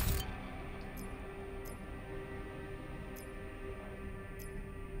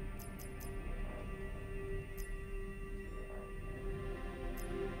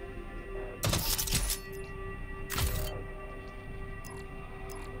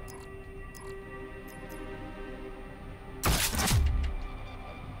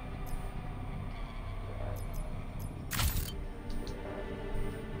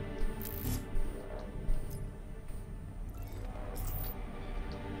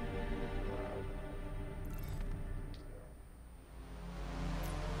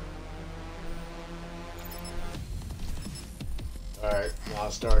 Alright, now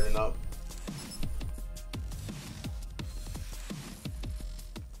starting up.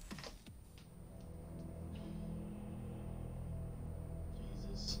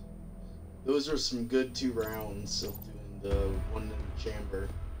 Jesus. Those are some good 2 rounds of doing the one in the chamber.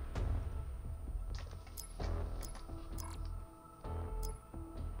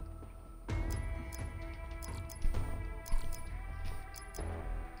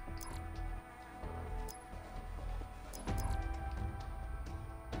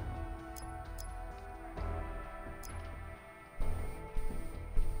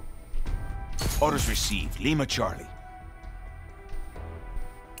 Orders received. Lima Charlie.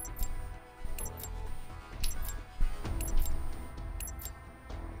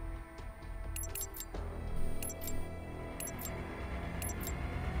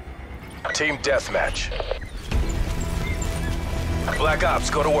 Team deathmatch. Black Ops,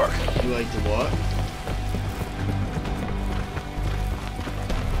 go to work. You like the what?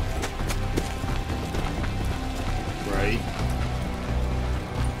 Right.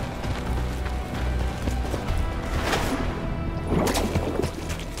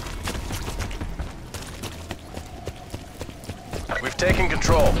 We've taken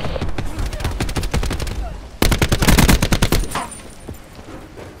control.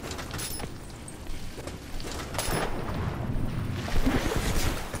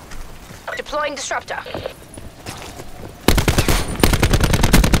 Deploying disruptor.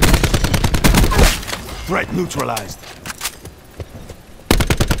 Threat neutralized.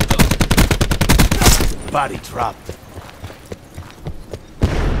 Body dropped.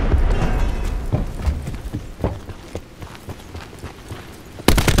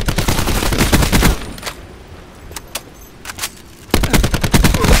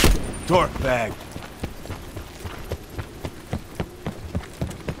 Torque bag.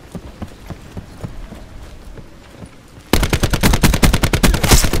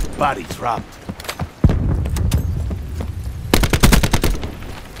 Body dropped.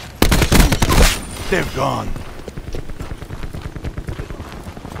 They're gone.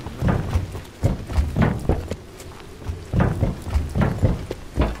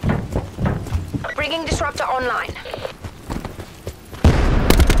 Bringing disruptor online.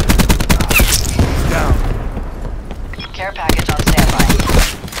 Down. Care package on standby.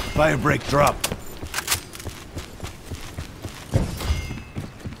 Fire break dropped.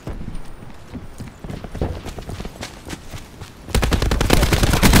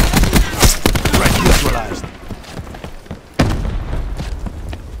 Threat neutralized.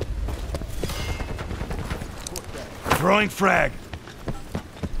 Throwing frag.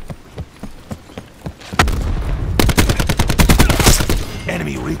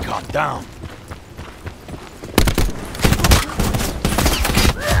 Enemy recon down.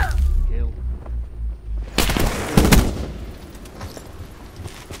 Kill.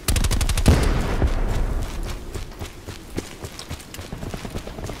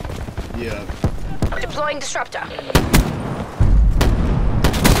 Yeah. Deploying disruptor.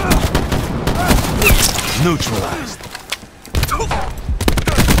 Neutralized.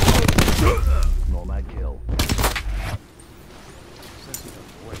 Nomad kill.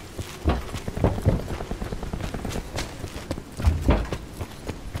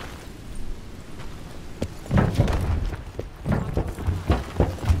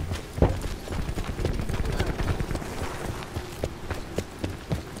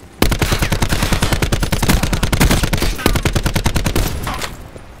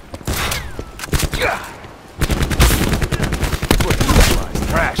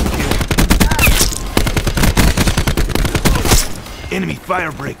 Crash. Kill. Enemy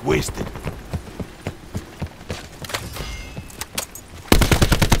fire break wasted.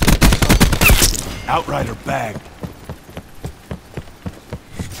 Outrider bag.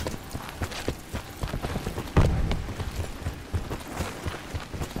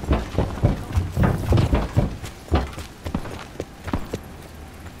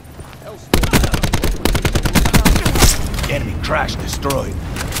 Enemy crash destroyed.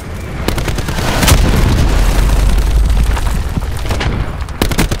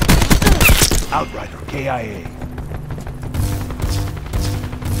 Outrider KIA.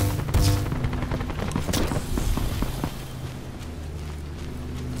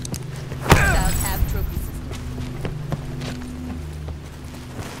 Have trophy system.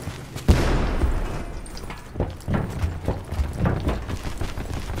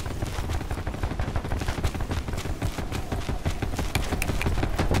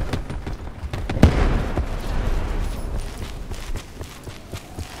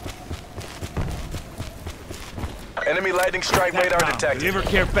 Enemy lightning strike radar detected. Deliver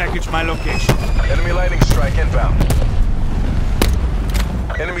care package my location. Enemy lightning strike inbound.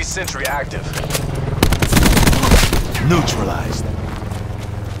 Enemy sentry active. Neutralized.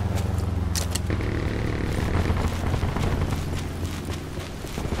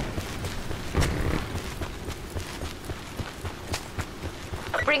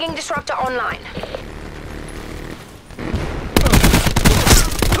 Bringing disruptor online.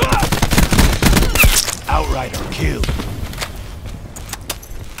 Outrider killed.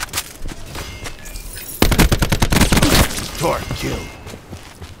 Torque killed.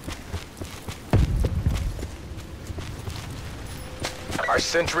 Our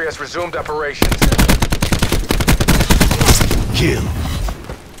sentry has resumed operations. Kill.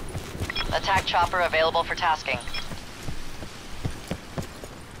 Attack chopper available for tasking.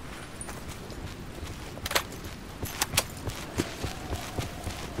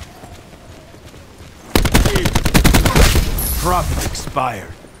 Profit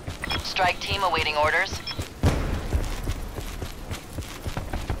expired. Strike team awaiting orders.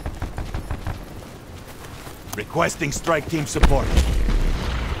 Requesting strike team support.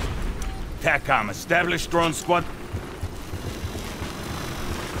 TACOM, established drone squad.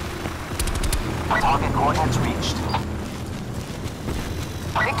 Target coordinates reached.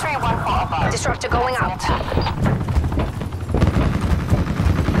 Victory 1-4 above. Disruptor going out.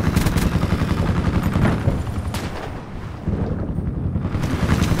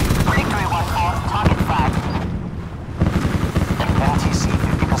 Victory 1-4, target flag. MTC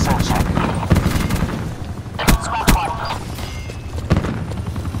 50% check. Squad 1.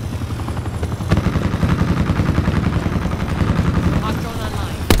 Hot drone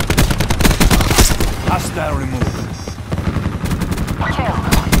online. Hostile removed. Kill.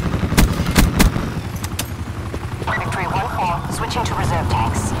 Victory 1-4, switching to reserve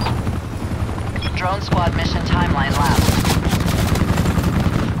tanks. Drone squad mission timeline lapsed.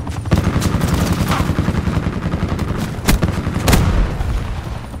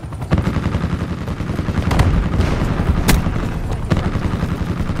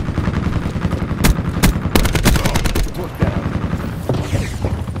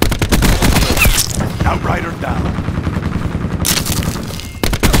 Outrider down.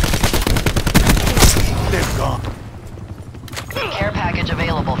 They're gone. Care package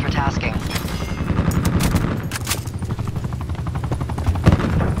available for tasking.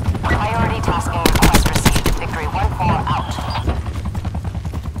 Priority tasking request received. Victory 1-4 out.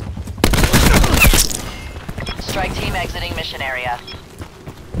 Strike team exiting mission area.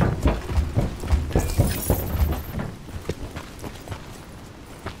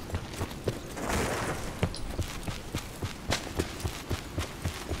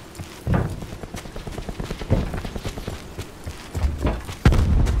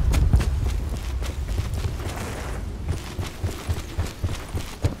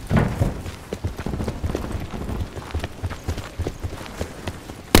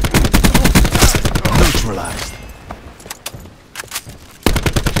 Neutralized.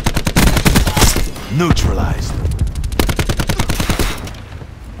 Neutralized.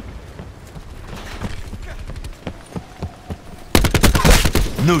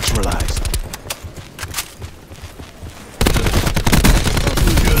 Neutralized.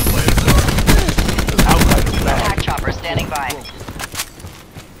 Outrider back. Attack chopper standing by.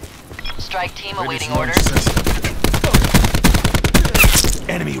 Strike team awaiting orders.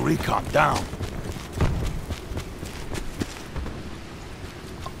 Enemy recon down.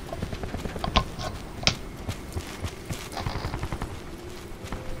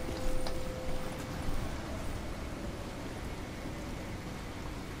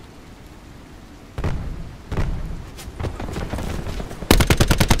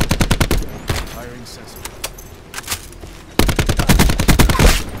 Firing sensor.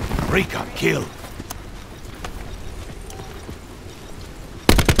 Recon kill.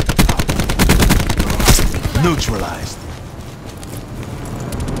 Neutralized.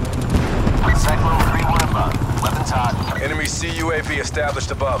 Cyclone 3-1 above. Weapons hot. Enemy CUAV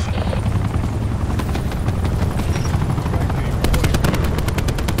established above.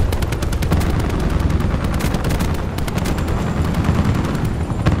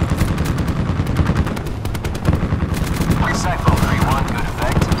 Cyclone 3-1, good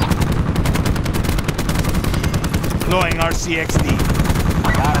effect. Deploying RCXD.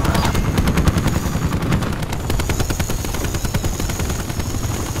 Got it.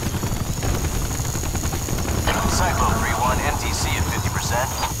 Cyclone 3-1, MTC at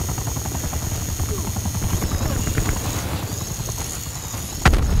 50%.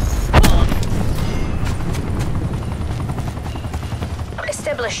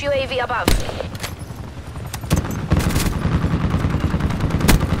 Establish UAV above.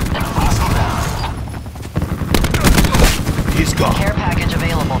 Hostile down. He's Care package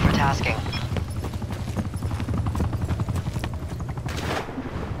available for tasking.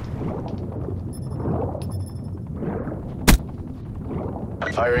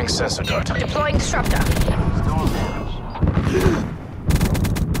 Firing sensor dart. Deploying disruptor.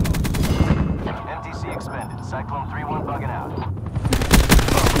 NTC expended. Cyclone 3-1 bugging out.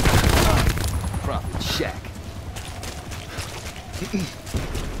 Profit shack.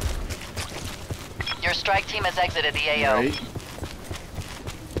 Your strike team has exited the AO. Right?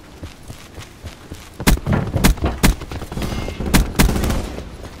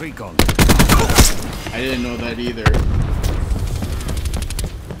 Recon. I didn't know that either.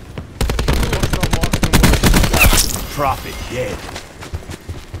 Prophet dead.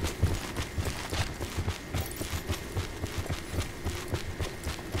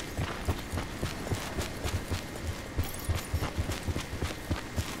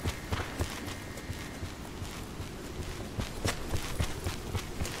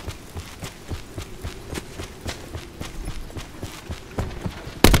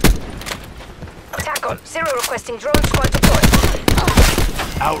 TACON, Zero requesting drone squad deployed.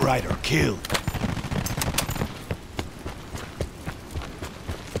 Outrider killed.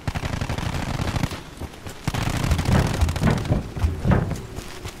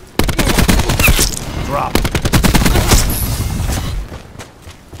 Drop.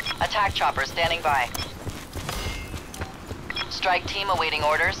 Attack chopper standing by. Strike team awaiting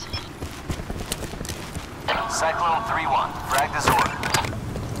orders. Cyclone 3-1. Frag this order.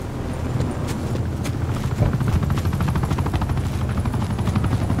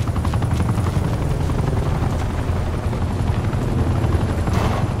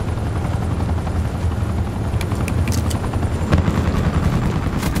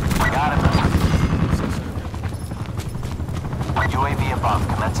 UAV above,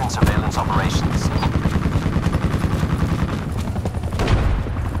 commencing surveillance operations.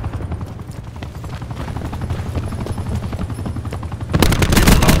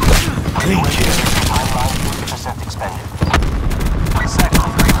 Clean kill. Timeline 50% expended.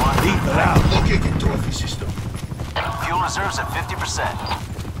 Cyclone 3-1. Lethal out. Locating trophy system. Fuel reserves at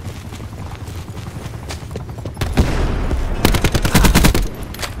 50%.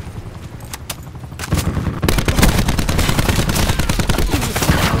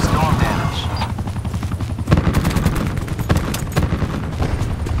 Storm damage.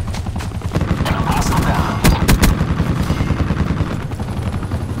 Hostile down.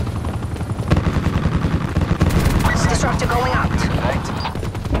 Disruptor going out. Right.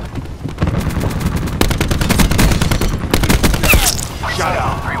 Shut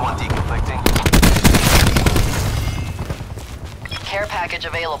out. 3-1 deconflicting. Care package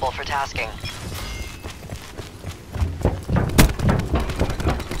available for tasking.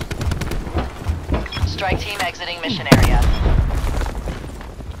 Strike team exiting mission area.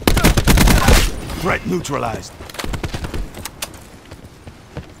 Threat neutralized.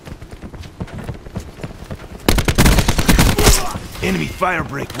 Enemy fire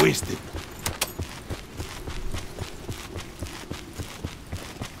break wasted.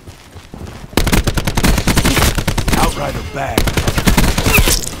 Outrider bag.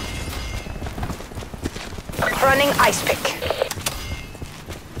 Running ice pick.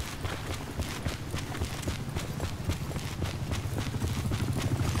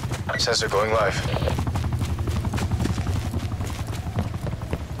 Sensor going live.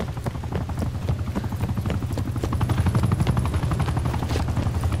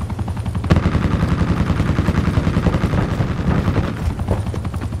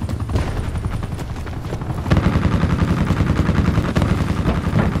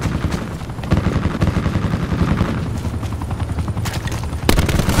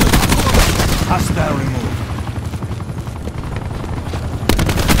 Hostile removed.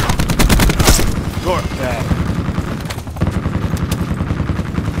 Torque bag.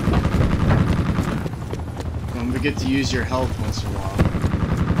 Don't forget to use your health once in a while.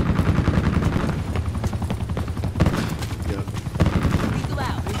 Yep. Lethal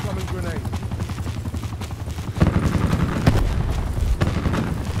out. Incoming grenade.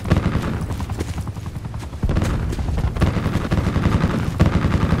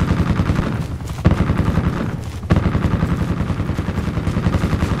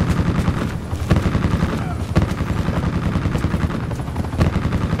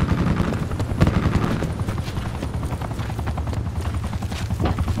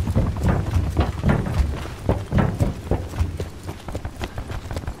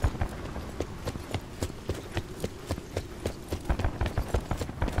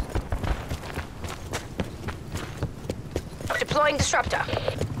 Deploying disruptor.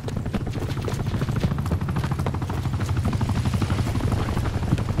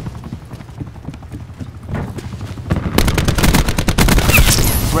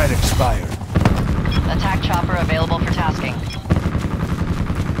 available for tasking.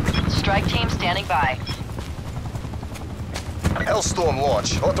 Strike team standing by. Hellstorm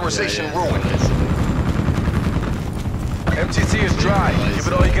launch. Authorization Yeah, ruined. basically. MTC is dry. Give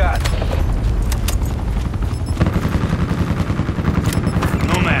it all you got.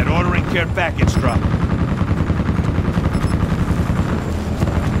 Nomad, ordering care package drop.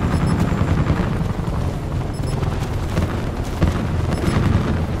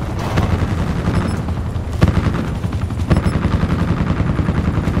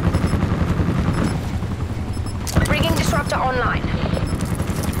 Bringing disruptor online.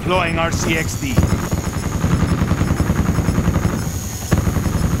 Deploying RCXD.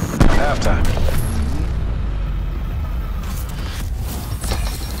 Halftime.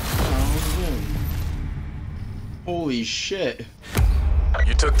 Holy shit.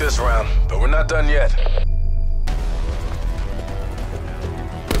 You took this round, but we're not done yet.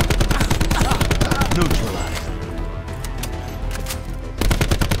 Neutralized.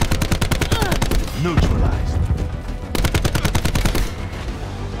 Neutralized.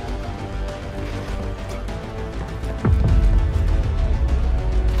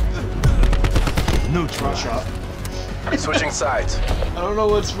 Neutralized. Shot. Switching sides. I don't know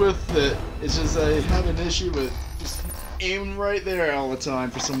what's with it. It's just I have an issue with just aiming right there all the time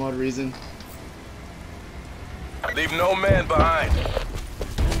for some odd reason. Leave no man behind.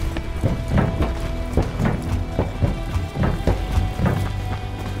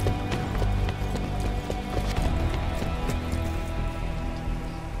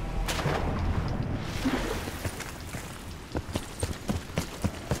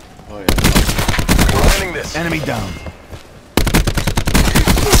 Oh yeah. We're winning this. Enemy down.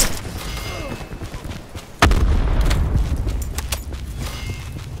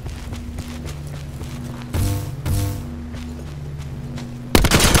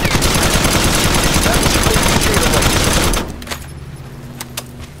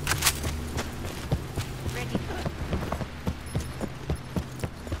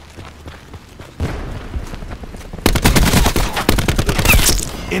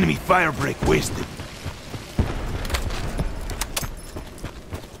 Enemy fire break wasted.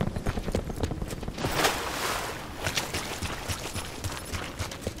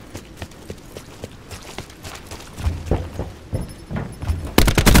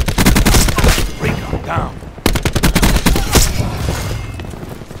 Recon down.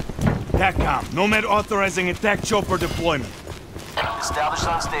 TACCOM, Nomad authorizing attack chopper deployment. Established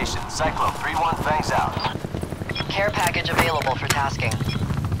on station. Cyclone 3-1, fangs out. Care package available for tasking.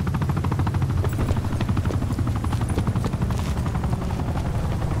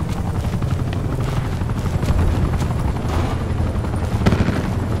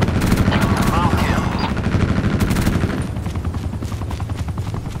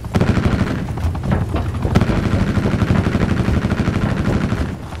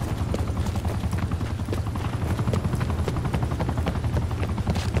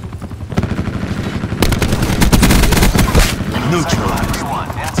 Neutralized.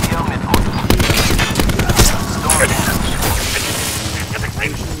 NCO midpoint.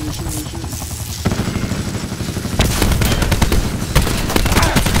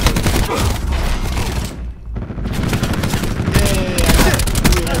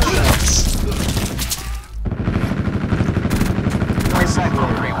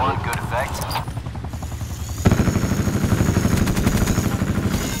 Cyclone 3-1, good effect.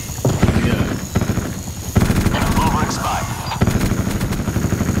 Over expired.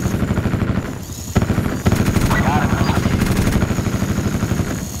 Got it.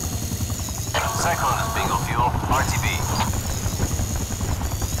 Cyclone is bingo fuel. RTB.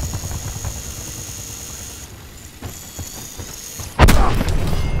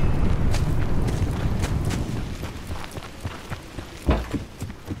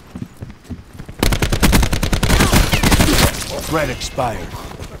 Threat expired.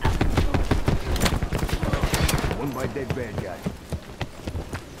 One by dead bad guy.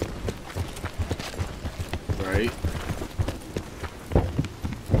 Right.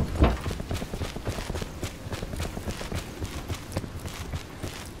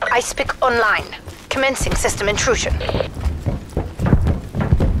 Ice pick online. Commencing system intrusion.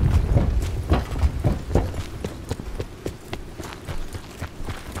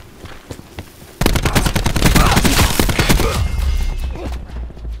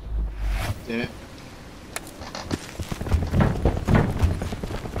 Damn it.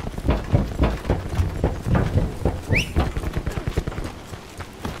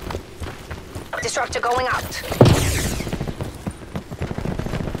 Disruptor going out.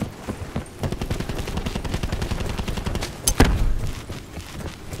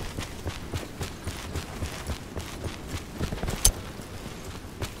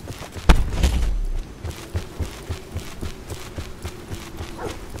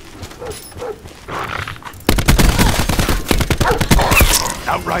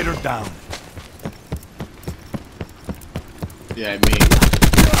 Outrider down. Yeah, me.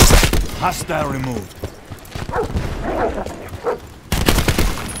 Hostile removed.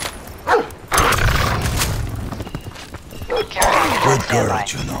 Good girl,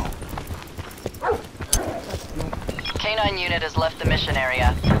 you know. K-9 unit has left the mission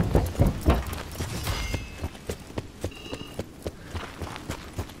area.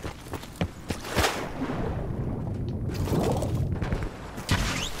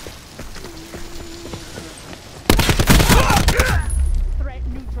 Threat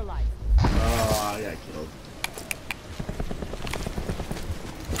neutralized. Oh, I got killed.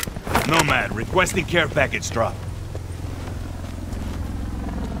 Nomad, requesting care package drop.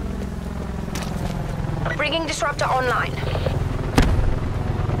 Bringing disruptor online.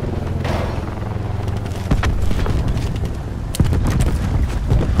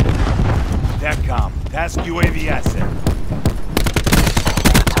 TACCOM, task UAV asset.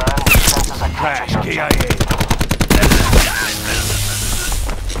 Return. Sensors are Crash, capturing KIA.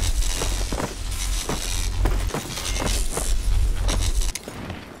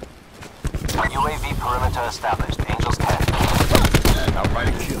 UAV perimeter established. Angels 10.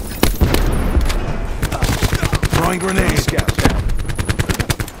 Outrider kill. Throwing grenade. Scout down.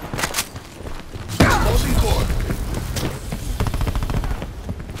 Closing court.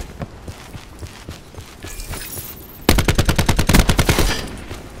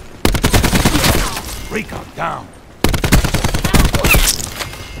 Recon down.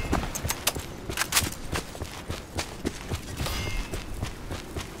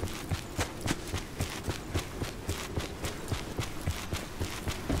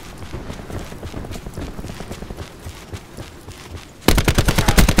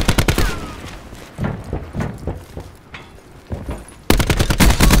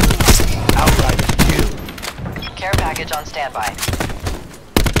 Care package on standby.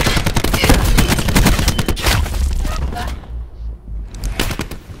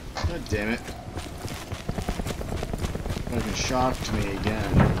 God damn it. Fucking shocked me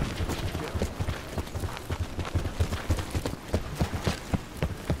again.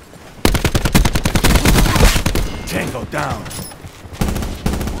 Tango down.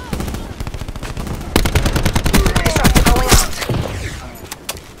 Disruptor going out.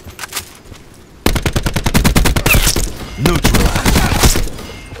 Neutralized.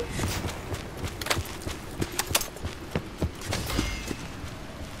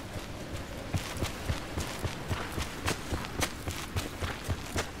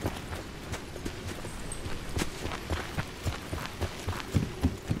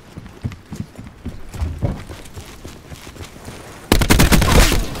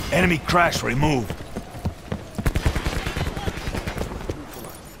 Enemy crash removed.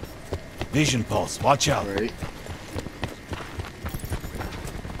 Vision pulse, watch out. Right.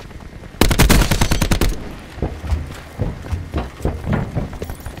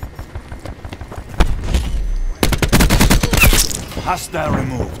 Hostile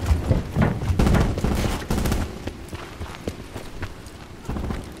removed.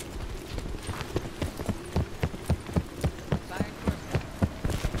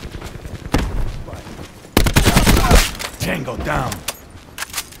 Tango down.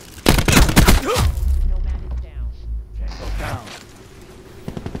 Nomad is down. Tango down.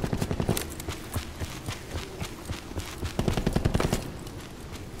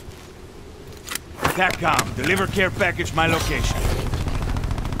 TACCOM, deliver care package my location.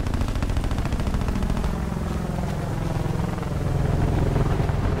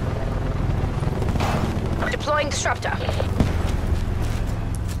 Deploying disruptor.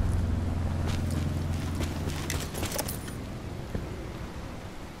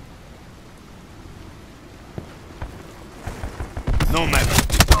 Nomad.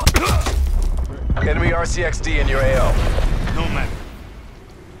 Enemy RCXD in your AO. Nomad.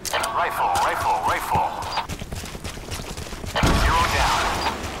 Rifle. Zero down.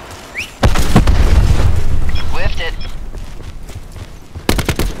 Whiffed it.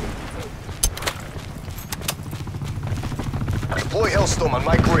 Deploy Hellstorm on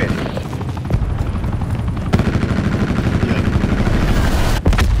my grid.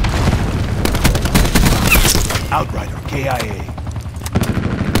 Outrider, KIA.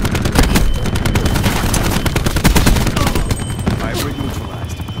 Hybrid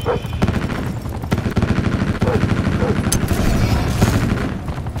neutralized.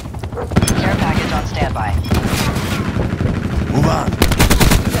 Care package on standby. Move on.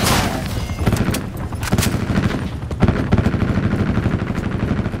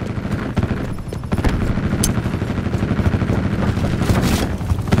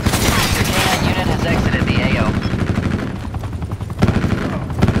 Your K-9 unit has exited the AO.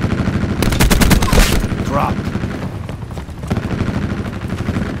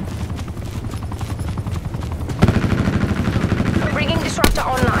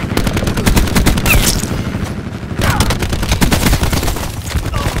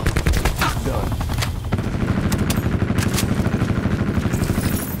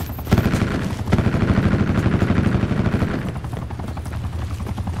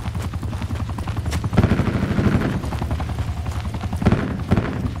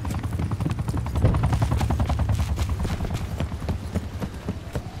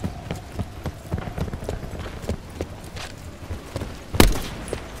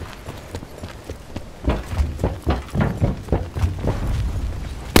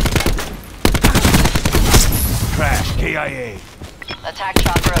 KIA. Attack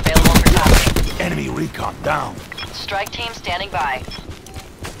chopper available for tasking. Enemy recon down. Strike team standing by.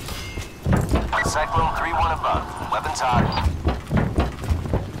 Cyclone 3-1 above. Weapons hot.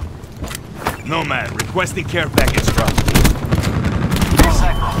 Nomad requesting care package drop.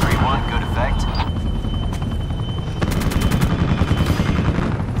 Cyclone 3-1, good effect.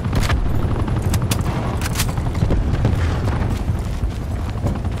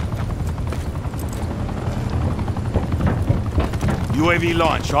 UAV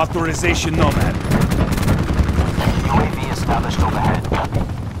launch. Authorization Nomad. UAV established overhead.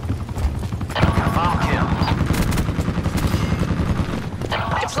 Confirm kill.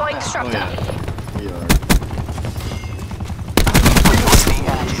 Deploying disruptor. yeah. We are. UAV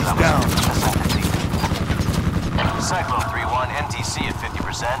energy He's levels down. 50% depleted. Cyclone 3-1, NTC at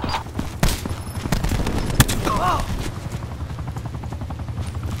 50%.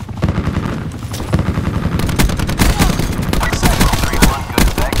 Cyclone 3-1, good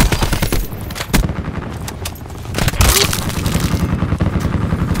effect.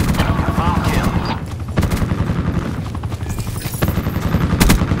 Confirm kill.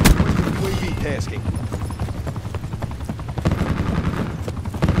 UAV tasking.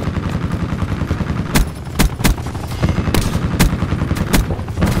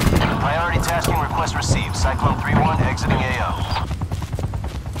 Priority tasking request received. Cyclone 3-1 exiting AO.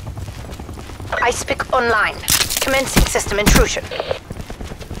 Icepick online. Commencing system intrusion.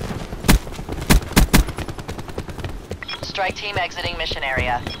 Strike team exiting mission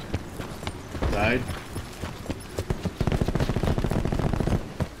area. Died.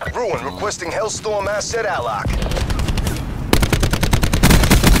 Ruin requesting Hellstorm asset alloc.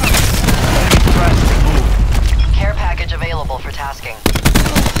 Enemy crash removed. Care package available for tasking.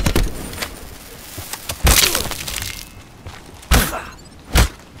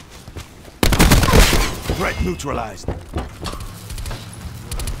 Threat neutralized.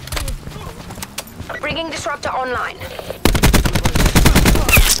 Bringing disruptor online.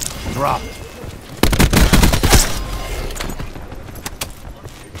 Drop.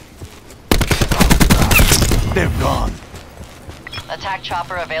 They're gone. Attack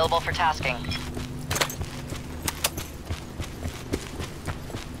chopper available for tasking.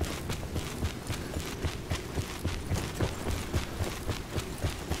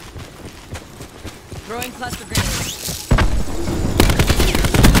 Throwing cluster grenades.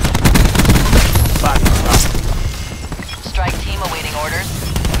 Body drop. Strike team awaiting orders.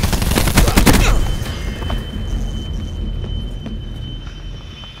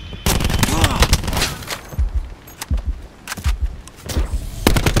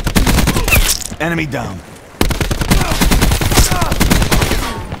 Enemy down.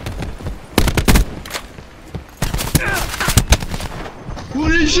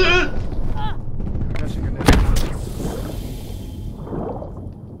 Holy shit!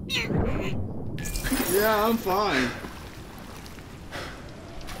 Yeah, I'm fine.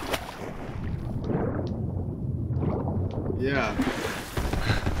 Yeah.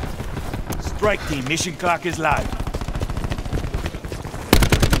 Strike team, mission clock is live.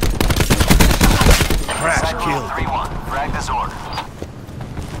 Crash Cyclone killed. 3-1, frag this order.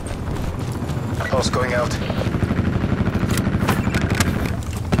 Pulse going out.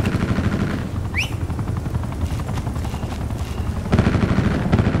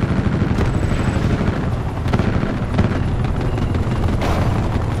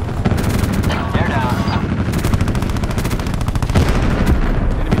 They're down.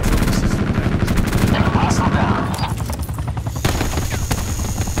 Hostile down.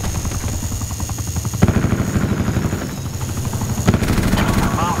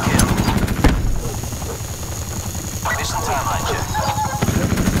 Confirm kill. Mission timeline check.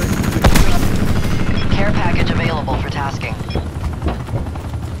 Care package available for tasking.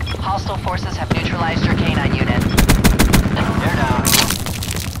 Hostile forces have neutralized your canine unit. They're down.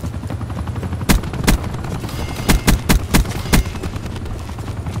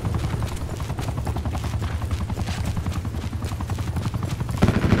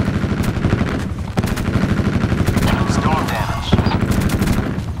 Storm damage.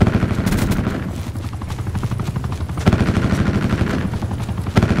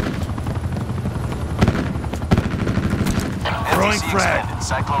 Throwing NTC frag. extended.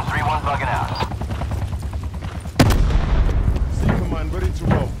 Cyclone 3-1 bugging out. C command ready to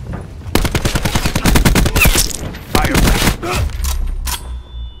roll. Fire.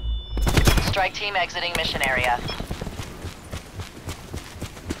 Strike team exiting mission area.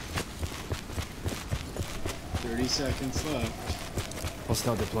 Seconds left.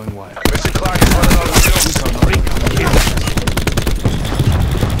 Hostile deploying wire. Mission clock is running on fumes. Recon killed.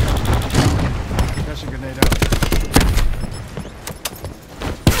 Flashing grenade out.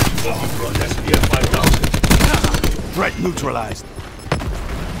 Threat neutralized.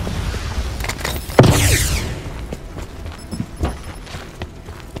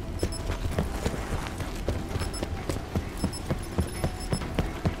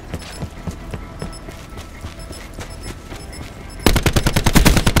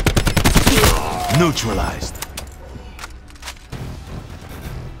 Neutralized.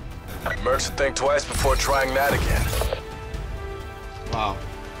 Mercs should think twice before trying that again. Wow.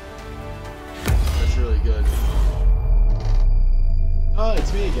 That's really good. Oh,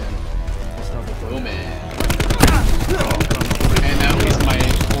 it's me again. Oh man. And that was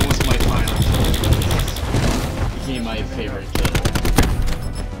almost my final kill. Became my favorite kill.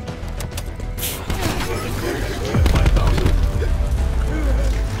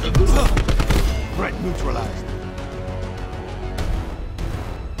 Threat neutralized.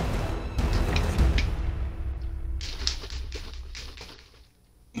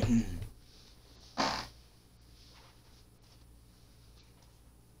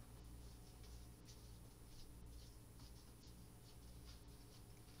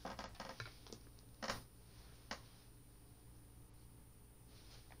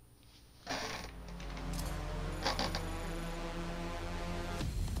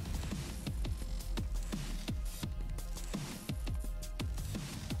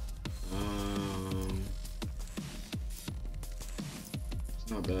 It's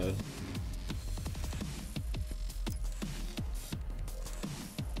not bad.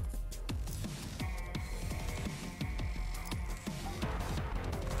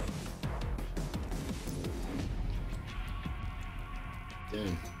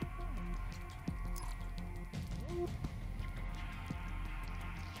 Damn.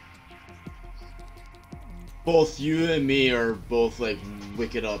 Both you and me are both like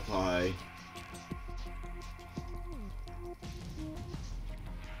wicked up high.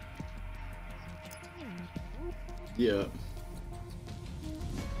 Yeah.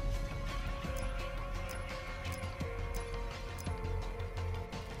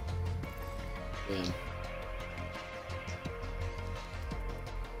 Damn.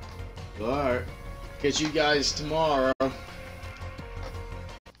 Alright. Catch you guys tomorrow.